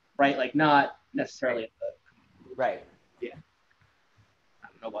 right? Like not necessarily at the right. Yeah, I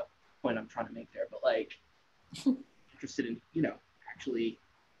don't know what point I'm trying to make there, but like interested in, you know, actually,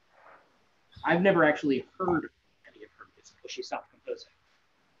 I've never actually heard any of her music because she stopped composing.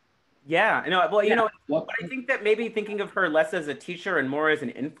 Yeah, no, well, you know, What? but I think that maybe thinking of her less as a teacher and more as an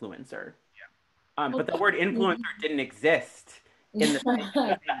influencer. But the word influencer didn't exist in the same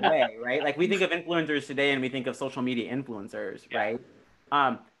way, right? Like we think of influencers today and we think of social media influencers, right?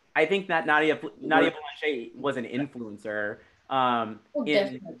 I think that Nadia Boulanger was an influencer in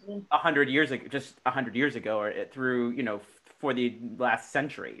 100 years ago, just 100 years ago, or through, you know, for the last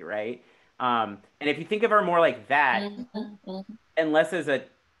century, right? And if you think of her more like that, and less as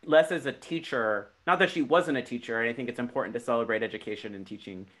a teacher, not that she wasn't a teacher, and I think it's important to celebrate education and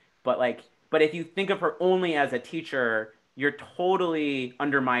teaching, but if you think of her only as a teacher, you're totally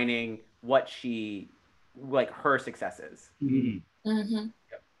undermining what like her successes.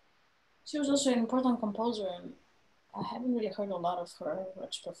 She was also an important composer, and I haven't really heard a lot of her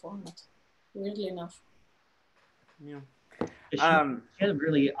much performance, weirdly enough. Yeah. She had a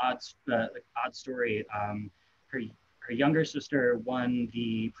really odd story. Her younger sister won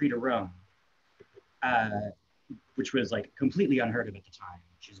the Prix de Rome, which was like completely unheard of at the time.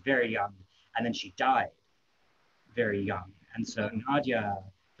 She was very young, and then she died very young. And so Nadia,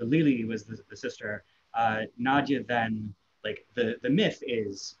 the Lily was the sister. Nadia then, like the myth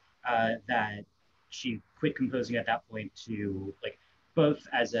is that she quit composing at that point to like both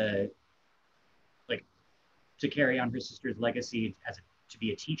as a like to carry on her sister's legacy to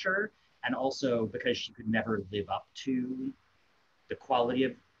be a teacher, and also because she could never live up to the quality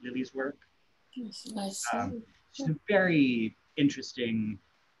of Lily's work. She's a very interesting,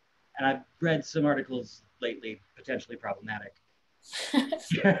 and I've read some articles lately, potentially problematic.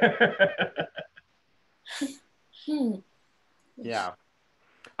 Yeah.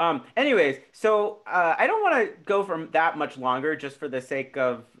 Anyways, so I don't want to go from that much longer, just for the sake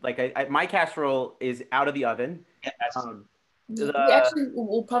of like my casserole is out of the oven. Yes. We actually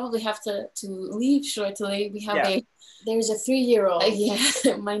will probably have to leave shortly. We have there's a 3-year-old.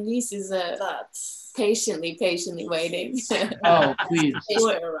 Yeah, my niece is patiently waiting. Oh, please.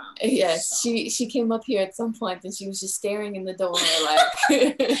 Yes, she came up here at some point and she was just staring in the door like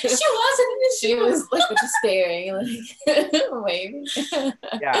she was like just staring like waving.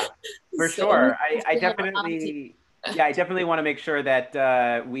 Yeah, for sure. I definitely want to make sure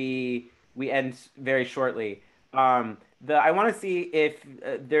that we end very shortly. I want to see if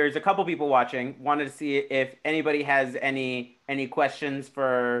there's a couple people watching. Wanted to see if anybody has any questions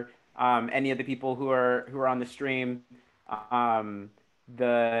for any of the people who are on the stream.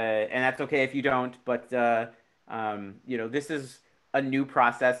 and that's okay if you don't, but this is a new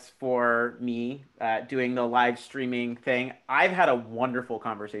process for me, doing the live streaming thing. I've had a wonderful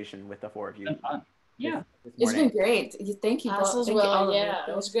conversation with the four of you. Yeah. It's been great. Thank you. Us as Thank you all well. of Yeah,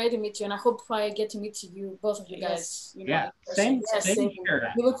 it was great to meet you, and I hope I get to meet you, both of you guys. Same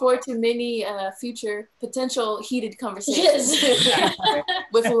here. We look forward to many future potential heated conversations. Yes.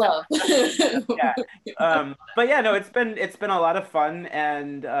 With love. Yeah. But yeah, no, it's been a lot of fun,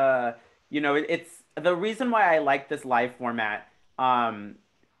 and it's the reason why I like this live format.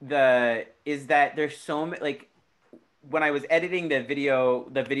 Is that there's so many, like, when I was editing the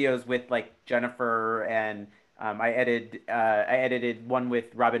videos with like Jennifer, and I edited one with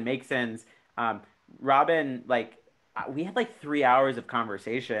Robin Makesons. Robin, like, we had like 3 hours of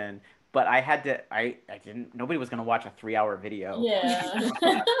conversation, but I didn't, nobody was gonna watch a 3 hour video. Yeah. 3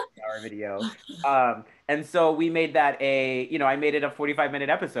 hour video. And so we made that I made it a 45-minute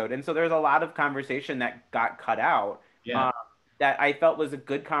episode, and so there's a lot of conversation that got cut out. Yeah. That I felt was a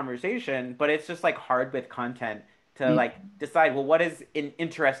good conversation, but it's just like hard with content to like decide, well, what is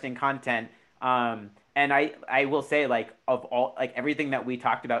interesting content. And I will say, like, of all, like, everything that we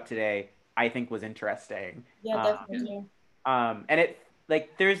talked about today, I think was interesting. Yeah, definitely. And it,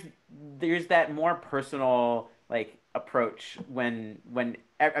 like, there's that more personal, like, approach when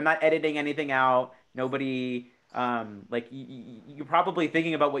I'm not editing anything out. Nobody, like, you're probably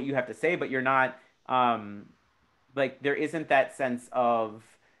thinking about what you have to say, but you're not, like, there isn't that sense of,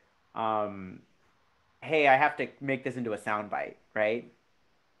 hey, I have to make this into a soundbite, right?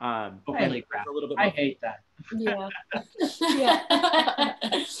 Holy crap! A little bit I hate that. Yeah. Yeah.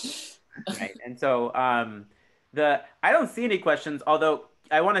 Right. And so I don't see any questions, although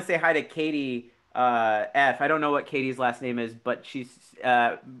I want to say hi to Katie F. I don't know what Katie's last name is, but she's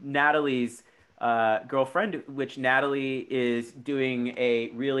Natalie's girlfriend, which Natalie is doing a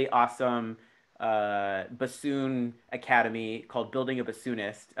really awesome bassoon academy called Building a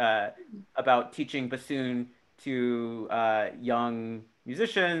Bassoonist, about teaching bassoon to young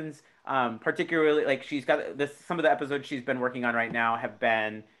musicians. Particularly, like, she's got this, some of the episodes she's been working on right now have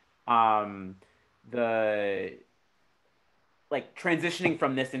been the like transitioning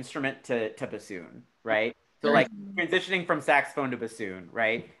from this instrument to bassoon, right? So, like, transitioning from saxophone to bassoon,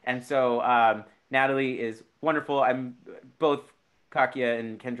 right? And so Natalie is wonderful. I'm both Kakia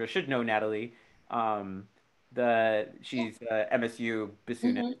and Kendra should know Natalie. She's MSU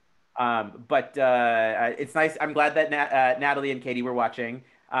bassoonist. But it's nice. I'm glad that Natalie and Katie were watching.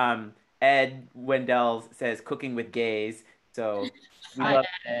 Ed Wendell says cooking with gays. So we love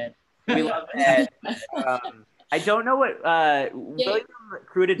Ed. We love Ed. I don't know what William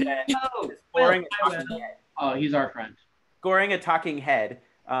Crudiden is scoring a talking head. Oh, he's our friend. Scoring a talking head.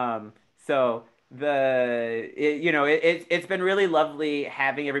 So it's been really lovely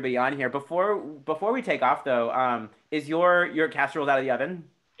having everybody on here. Before we take off, though, is your casseroles out of the oven?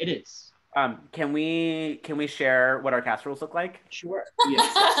 It is. Can we share what our casseroles look like? Sure.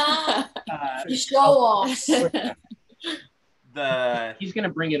 Yes. Show off. He's gonna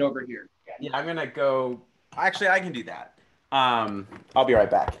bring it over here. Yeah, I'm gonna go. Actually, I can do that. I'll be right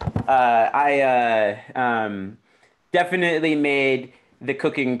back. I definitely made the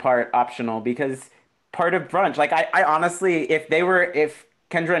cooking part optional because part of brunch, like, I honestly, if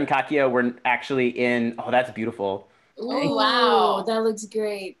Kendra and Kakia were actually in, oh, that's beautiful. Oh, wow, that looks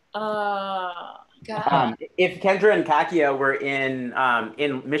great. God. If Kendra and Kakia were in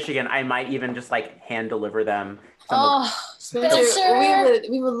Michigan, I might even just like hand deliver them. Spencer,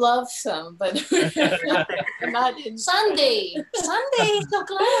 we would love some, but we're not in Sunday, so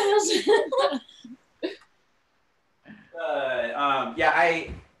close.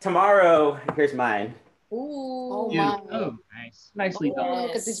 Tomorrow. Here's mine. Ooh, oh, nice, nicely done.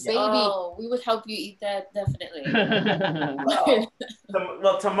 Look at this baby. Oh, we would help you eat that, definitely.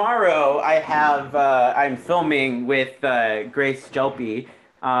 Well, tomorrow I have I'm filming with Grace Jelpy,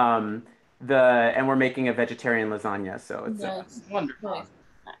 and we're making a vegetarian lasagna. So it's nice. Wonderful.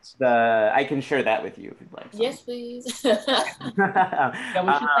 Nice. I can share that with you if you'd like. Yes, please. Yeah,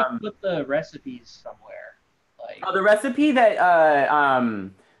 we should put the recipes somewhere. Like, the recipe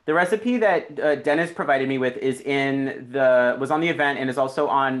that Dennis provided me with was on the event and is also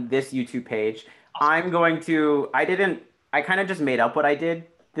on this YouTube page. Awesome. I kind of just made up what I did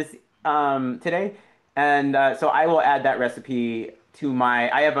this today, and so I will add that recipe to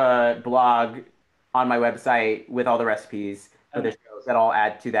I have a blog on my website with all the recipes for the shows that I'll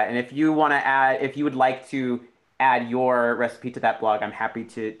add to that. And if you would like to add your recipe to that blog, I'm happy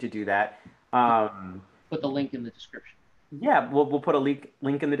to do that. Put the link in the description. Yeah, we'll put a link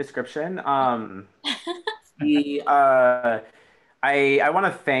in the description. I want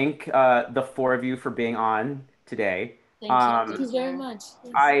to thank the four of you for being on today. Thank you very much.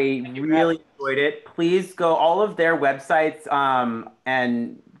 Yes. I really enjoyed it. Please go all of their websites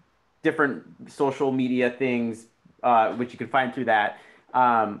and different social media things, which you can find through that,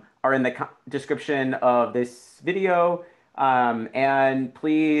 are in the description of this video. And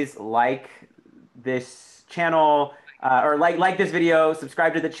please like this channel or like this video,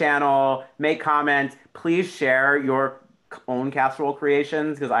 subscribe to the channel, make comments. Please share your own casserole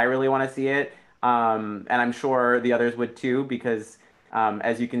creations because I really want to see it. And I'm sure the others would too, because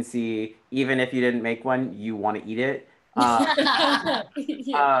as you can see, even if you didn't make one, you want to eat it.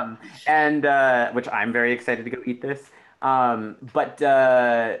 Yeah. And which I'm very excited to go eat this. But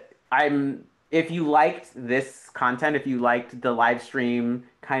I'm if you liked this content, if you liked the live stream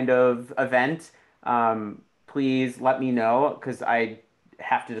kind of event, please let me know because I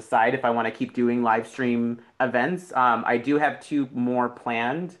have to decide if I want to keep doing live stream events. I do have two more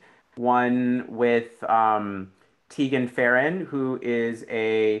planned. One with Tegan Farron, who is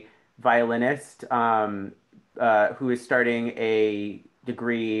a violinist who is starting a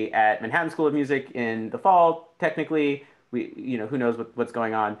degree at Manhattan School of Music in the fall. Technically, who knows what's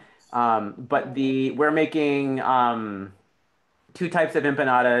going on. But we're making two types of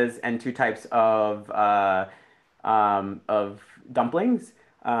empanadas and two types of dumplings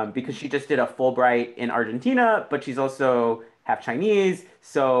because she just did a Fulbright in Argentina, but she's also half Chinese.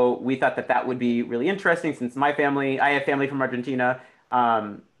 So we thought that that would be really interesting since I have family from Argentina.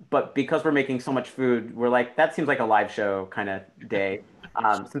 But because we're making so much food, we're like, that seems like a live show kind of day.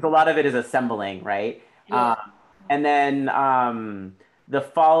 Since a lot of it is assembling, right? Yeah. And then the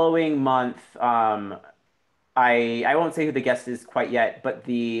following month, I won't say who the guest is quite yet, but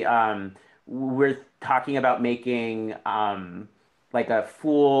we're talking about making like a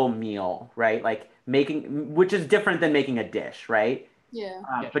full meal, right? Like making, which is different than making a dish, right? Yeah.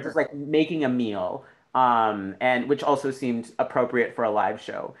 But just like making a meal, and which also seemed appropriate for a live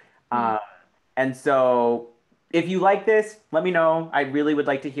show. And so if you like this, let me know. I really would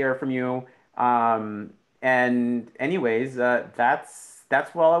like to hear from you. And anyways, that's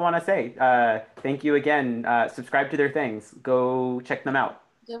all I want to say. Thank you again. Subscribe to their things. Go check them out.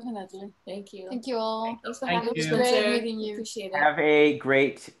 Definitely. Thank you. Thank you all. Thanks for Thank having you. us. It was Spencer. great meeting you. Appreciate it. Have a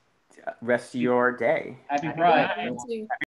great rest of your day. Happy Pride. You too.